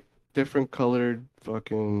 like different colored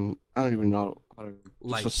fucking I don't even know how to, just a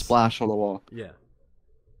Lights. splash on the wall. Yeah.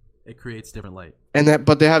 It creates different light. And that,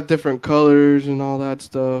 but they have different colors and all that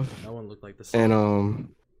stuff. That one looked like the sun. And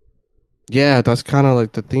yeah, that's kind of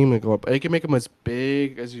like the theme to go up. You can make them as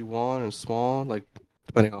big as you want and small, like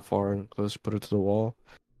depending how far close you put it to the wall.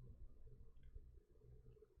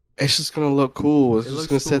 It's just gonna look cool. It's It just looks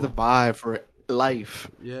gonna set the cool. vibe for life.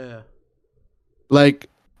 Yeah. Like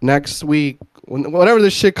next week, whenever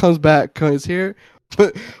this shit comes here,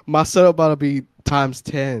 my setup about to be times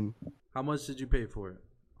 10. How much did you pay for it?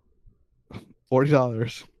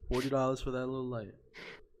 $40. $40 for that little light.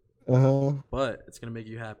 Uh-huh. But it's gonna make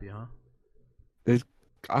you happy, huh?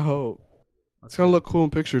 I hope. That's It's gonna good. look cool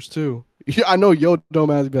in pictures too. Yeah, I know yo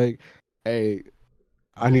dumbass be like, hey,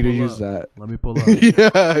 I Let me need to pull use up. that. Let me pull up. Yeah,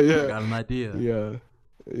 I yeah. got an idea. Yeah.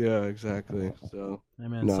 Yeah, exactly. So Hey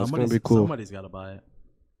man, no, it's gonna be cool. somebody's gotta buy it.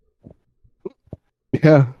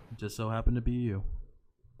 Yeah. It just so happened to be you.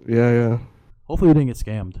 Yeah, yeah. Hopefully we didn't get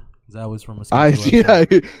scammed. Because that was from a I sketchy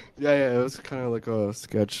website. yeah. It was kind of like a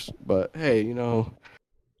sketch, but hey,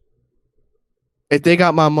 if they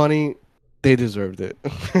got my money, they deserved it.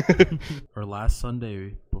 Or last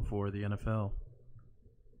Sunday before the NFL.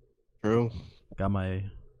 True. Got my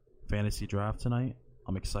fantasy draft tonight.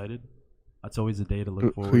 I'm excited. That's always a day to look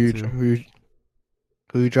Who forward you to.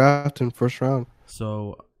 who you drafting first round?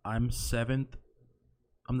 So I'm seventh.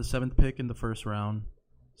 I'm the 7th pick in the first round.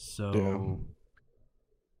 So Yeah.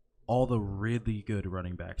 all the really good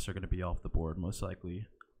running backs are going to be off the board most likely.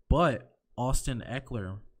 But Austin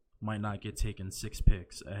Eckler might not get taken 6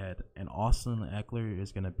 picks ahead, and Austin Eckler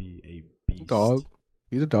is going to be a beast. Dog.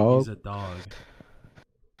 He's a dog. He's a dog.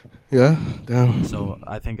 Yeah. Damn. So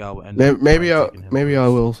I think I'll end up Maybe I taking him maybe I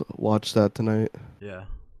first. will watch that tonight. Yeah,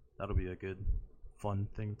 that'll be a good, fun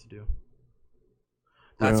thing to do.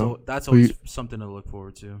 Yeah. That's Who you- always something to look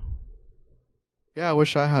forward to. Yeah, I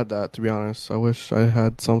wish I had that, to be honest. I wish I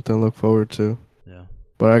had something to look forward to. Yeah.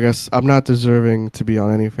 But I guess I'm not deserving to be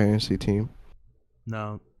on any fantasy team.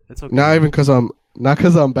 No, it's okay. Not even not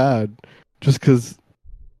because I'm bad, just because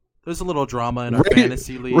There's a little drama in our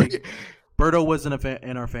fantasy league. Berto was in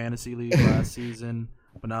our fantasy league last season,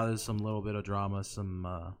 but now there's some little bit of drama.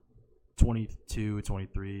 Some 22,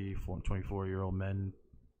 23, 24-year-old men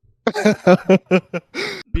I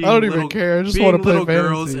being don't little, even care. I just being want to play little fantasy.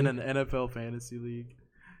 girls in an NFL fantasy league. I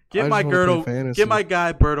Get just my wanna play fantasy. get my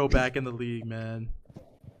guy Berto back in the league, man.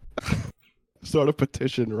 Start a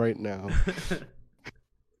petition right now.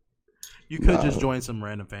 You could Nah. just join some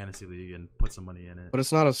random fantasy league and put some money in it. But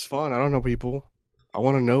it's not as fun. I don't know people. I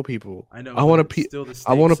want to know people. I know. I want but to it's still the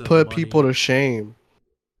I want stakes to of put money. people to shame.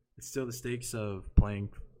 It's still the stakes of playing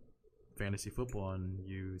fantasy football, and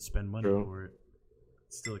you spend money True. for it.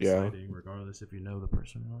 It's still Yeah. exciting, regardless if you know the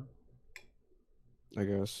person or not. I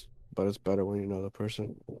guess, but it's better when you know the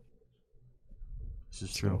person. This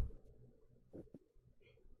is true.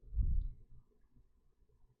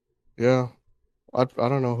 Yeah, I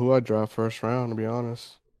don't know who I'd draft first round, to be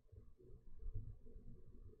honest.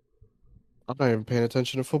 I'm not even paying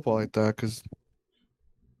attention to football like that because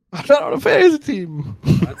I'm not on a fantasy team.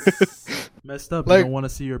 That's messed up. Like- You don't want to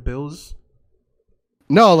see your Bills?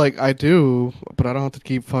 No, like I do, but I don't have to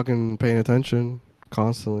keep fucking paying attention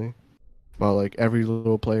constantly about like every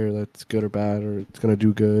little player that's good or bad or it's gonna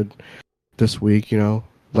do good this week.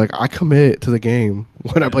 Like I commit to the game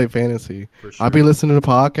when I Yeah. play fantasy. For sure. I'll be listening to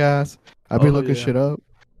podcasts. I'll be Oh, looking yeah. shit up.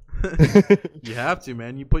 You have to,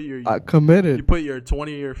 man. You put your I committed. you put your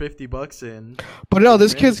 $20 or $50 in, But no,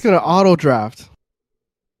 this Fantasy. kid's gonna auto draft.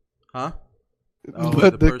 huh? Oh,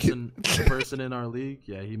 But the person in our league,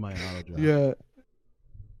 yeah, he might auto draft. Yeah.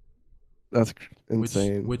 That's Which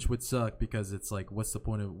insane. would suck because it's like, what's the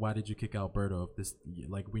point of why did you kick out Berto if this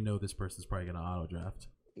we know this person's probably gonna auto draft.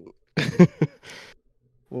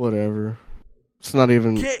 Whatever. It's not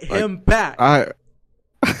even. Get like, him back. I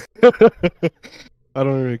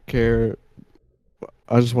don't really care.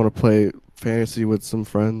 I just want to play fantasy with some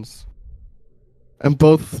friends, and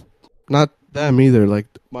both, not them either. Like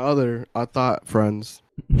I thought friends.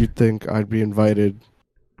 You'd think I'd be invited,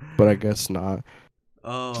 but I guess not.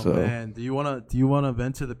 Oh So- man, do you wanna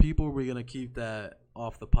vent to the people? Or are we gonna keep that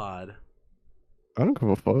off the pod? I don't give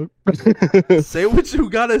a fuck. Say what you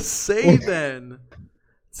gotta say then.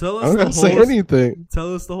 Tell I us don't the gotta say whole anything.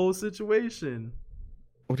 tell us the whole situation.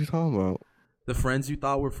 What are you talking about? The friends you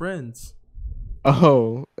thought were friends.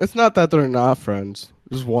 Oh, it's not that they're not friends.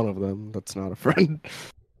 There's one of them that's not a friend.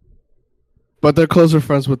 But they're closer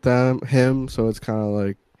friends with him, so it's kind of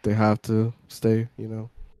like they have to stay,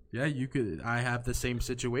 Yeah, you could. I have the same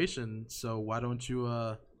situation, so why don't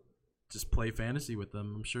you just play fantasy with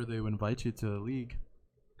them? I'm sure they would invite you to a league.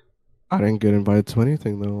 I didn't get invited to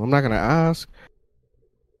anything though. I'm not gonna ask.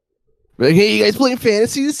 Like, hey, you guys playing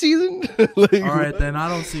fantasy this season? Like, All right, what? then I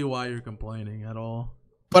don't see why you're complaining at all.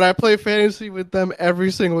 But I play fantasy with them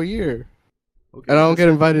every single year, Okay, and I don't just get hit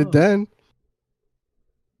them invited up. then.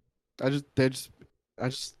 I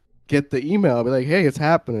just get the email. I'll be like, hey, it's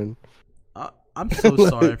happening. I'm so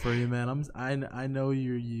sorry Like, for you, man. I know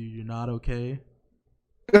you're not okay.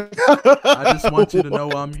 I just want you to know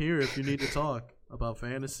what? I'm here if you need to talk about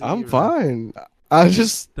fantasy I'm or fine. I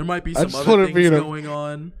just there might be I some just other want to be things in a going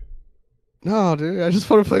on. no, dude. I just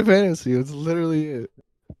want to play fantasy. It's literally it.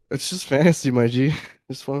 It's just fantasy, my G.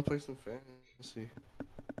 Just want to play some fantasy.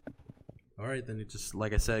 All right, then you just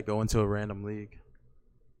like I said, go into a random league.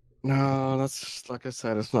 No, that's just, like I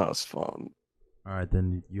said. It's not as fun. All right,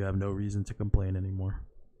 then you have no reason to complain anymore.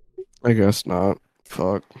 I guess not.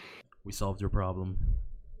 Fuck. We solved your problem.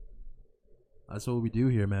 That's what we do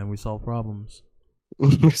here, man. We solve problems.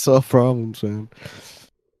 We solve problems, man.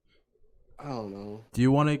 I don't know. Do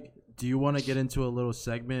you want to get into a little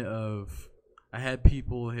segment of I had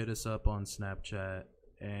people hit us up on Snapchat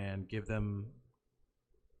and give them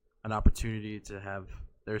an opportunity to have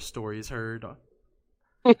their stories heard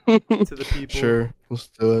to the people. Sure, let's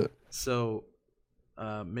do it. So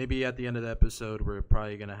maybe at the end of the episode, we're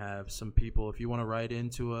probably going to have some people, if you want to write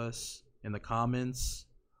into us in the comments,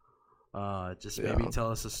 just maybe tell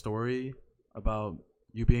us a story about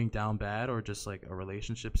you being down bad or just like a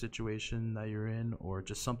relationship situation that you're in or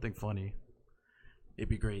just something funny. It'd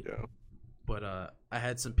be great. Yeah. But I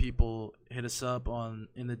had some people hit us up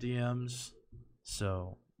in the DMs.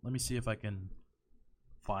 So let me see if I can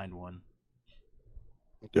find one.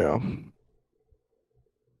 Yeah.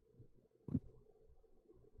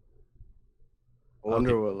 I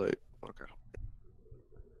wonder what like. Okay.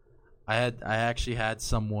 I actually had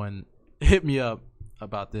someone hit me up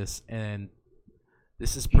about this, and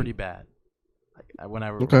this is pretty bad. When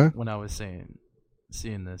I was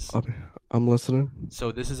seeing this. I'm listening.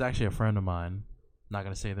 So this is actually a friend of mine. Not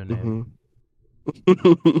gonna say their name.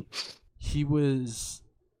 Mm-hmm.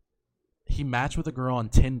 He matched with a girl on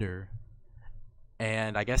Tinder,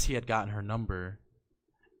 and I guess he had gotten her number,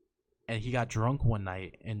 and he got drunk one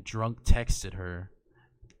night and drunk texted her,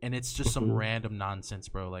 and it's just some random nonsense,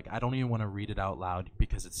 bro. Like I don't even want to read it out loud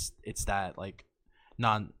because it's that like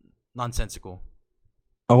nonsensical.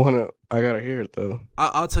 I gotta hear it though.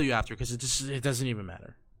 I'll tell you after because it doesn't even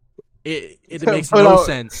matter. It makes no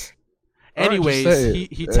sense. Anyways, right,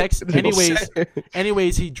 he texted.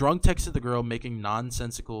 Anyways, he drunk texted the girl making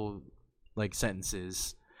nonsensical like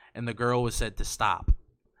sentences, and the girl was said to stop,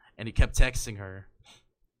 and he kept texting her,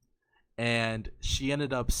 and she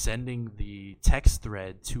ended up sending the text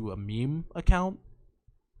thread to a meme account,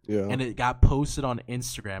 and it got posted on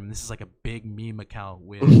Instagram. This is like a big meme account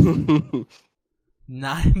with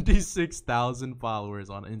 96,000 followers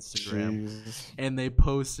on Instagram. Jeez. And they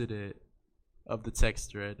posted it of the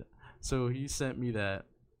text thread. So he sent me that.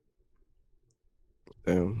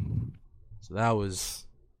 Damn. So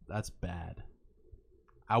that's bad.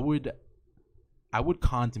 I would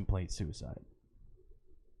contemplate suicide.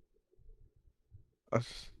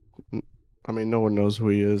 I mean, no one knows who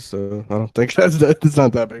he is, so I don't think it's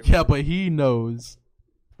not that big. Yeah, but he knows.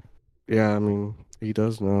 Yeah, I mean, he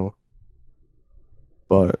does know,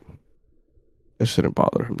 but it shouldn't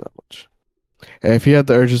bother him that much. And if he had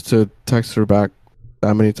the urges to text her back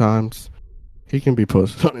that many times, he can be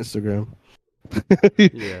posted on Instagram.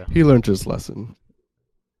 Yeah. He learned his lesson.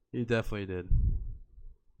 He definitely did.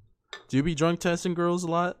 Do you be drunk testing girls a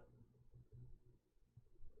lot?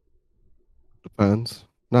 Depends.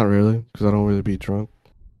 Not really, because I don't really be drunk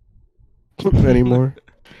anymore.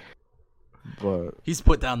 But He's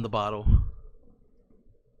put down the bottle.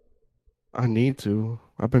 I need to.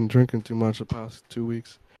 I've been drinking too much the past 2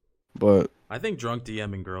 weeks. But I think drunk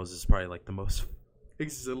DMing girls is probably like the most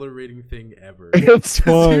exhilarating thing ever. it's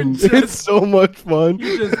fun. It's so much fun.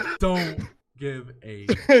 You just don't give a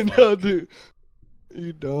No, dude.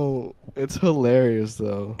 You don't. It's hilarious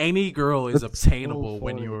though. Any girl is It's obtainable so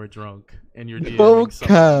when funny. you are drunk and you're No DMing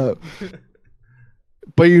someone. cap.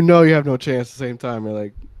 But you know you have no chance at the same time. You're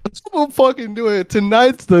like, let's go fucking do it.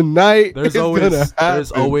 Tonight's the night. There's It's always gonna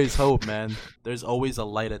happen. hope, man. There's always a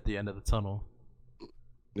light at the end of the tunnel.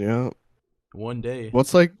 Yeah. One day.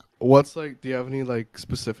 What's like do you have any like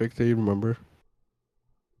specific that you remember?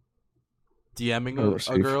 DMing Or a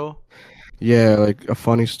receive. girl Yeah, like a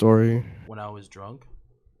funny story. when I was drunk.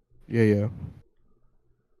 Yeah.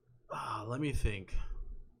 Let me think.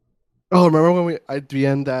 Oh, remember when I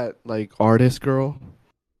DM'd that like artist girl?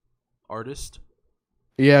 Artist?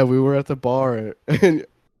 Yeah, we were at the bar and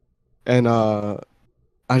I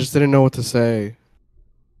just didn't know what to say.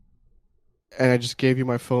 and I just gave you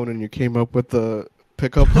my phone, and you came up with the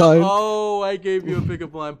pickup line. Oh, I gave you a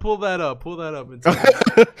pickup line. Pull that up. And tell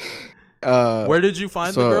me. Where did you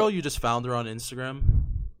find the girl? You just found her on Instagram?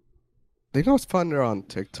 I think I was finding her on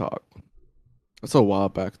TikTok. That's a while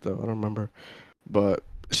back though. I don't remember, but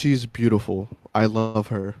she's beautiful. I love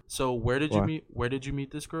her. So where did you meet? Where did you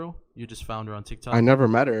meet this girl? You just found her on TikTok. I never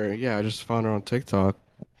met her. Yeah, I just found her on TikTok.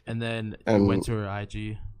 And then you went to her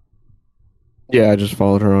IG. Yeah, I just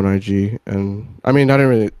followed her on IG, and I mean, I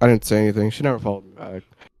didn't say anything. She never followed me back.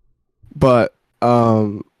 But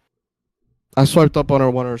I swiped up on her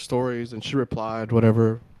one of her stories, and she replied,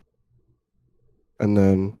 whatever. And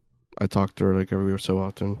then I talked to her like every so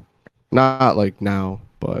often. Not like now,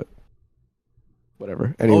 but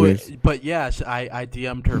whatever. Anyways. Oh, but yeah, I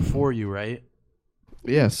DM'd her for you, right?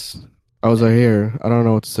 Yes. I was like, here. I don't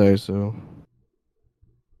know what to say, so.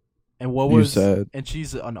 And what was you said? And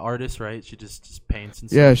she's an artist, right? She just paints and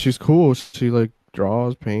stuff. Yeah, she's cool. She like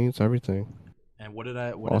draws, paints, everything. And what did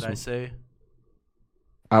I say?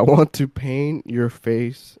 I want to paint your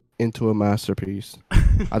face into a masterpiece.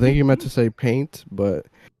 I think you meant to say paint, but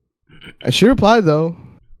and she replied though.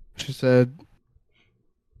 She said,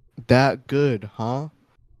 "That good, huh?"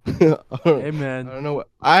 Hey man, I don't know.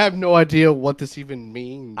 I have no idea what this even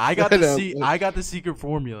means. I got the secret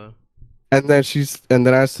formula. And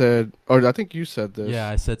then I said, or I think you said this. Yeah,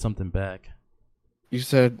 I said something back. You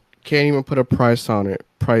said, "Can't even put a price on it.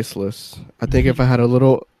 Priceless." I think if I had a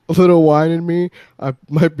little wine in me, I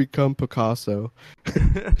might become Picasso.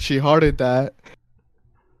 She hearted that,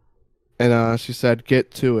 and she said,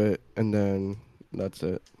 "Get to it," and then that's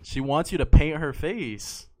it. She wants you to paint her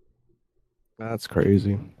face. That's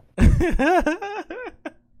crazy.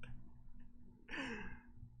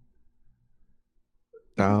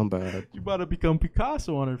 Down bad. You about to become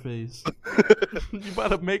Picasso on her face. You about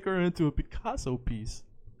to make her into a Picasso piece.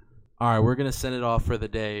 All right, we're gonna send it off for the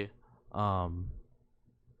day.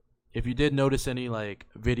 If you did notice any like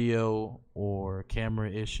video or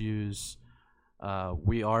camera issues,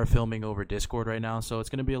 we are filming over Discord right now, so it's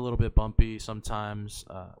gonna be a little bit bumpy sometimes.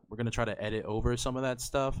 We're gonna try to edit over some of that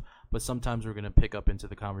stuff, but sometimes we're gonna pick up into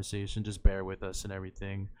the conversation. Just bear with us and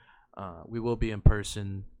everything. We will be in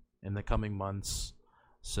person in the coming months,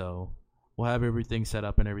 so we'll have everything set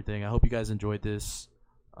up and everything. I hope you guys enjoyed this.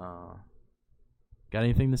 Got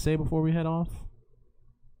anything to say before we head off?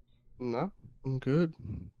 No, I'm good.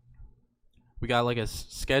 We got like a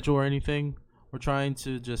schedule or anything? We're trying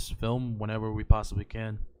to just film whenever we possibly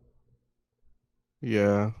can.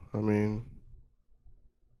 Yeah, I mean,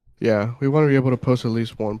 yeah, we want to be able to post at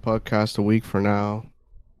least one podcast a week for now.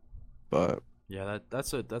 But yeah,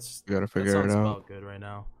 that's you gotta figure it out. About good right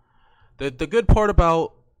now. The good part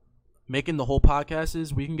about making the whole podcast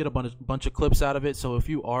is we can get a bunch of clips out of it. So if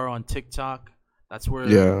you are on TikTok, that's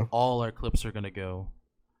where all our clips are gonna go.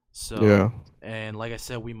 So and like I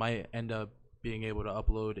said, we might end up being able to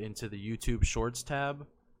upload into the YouTube Shorts tab.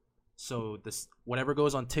 So this whatever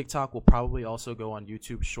goes on TikTok will probably also go on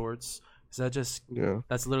YouTube Shorts. Cause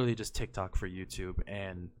that's literally just TikTok for YouTube,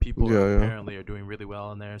 and people apparently are doing really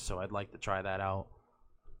well in there. So I'd like to try that out.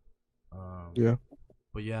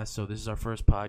 But yeah, so this is our first podcast.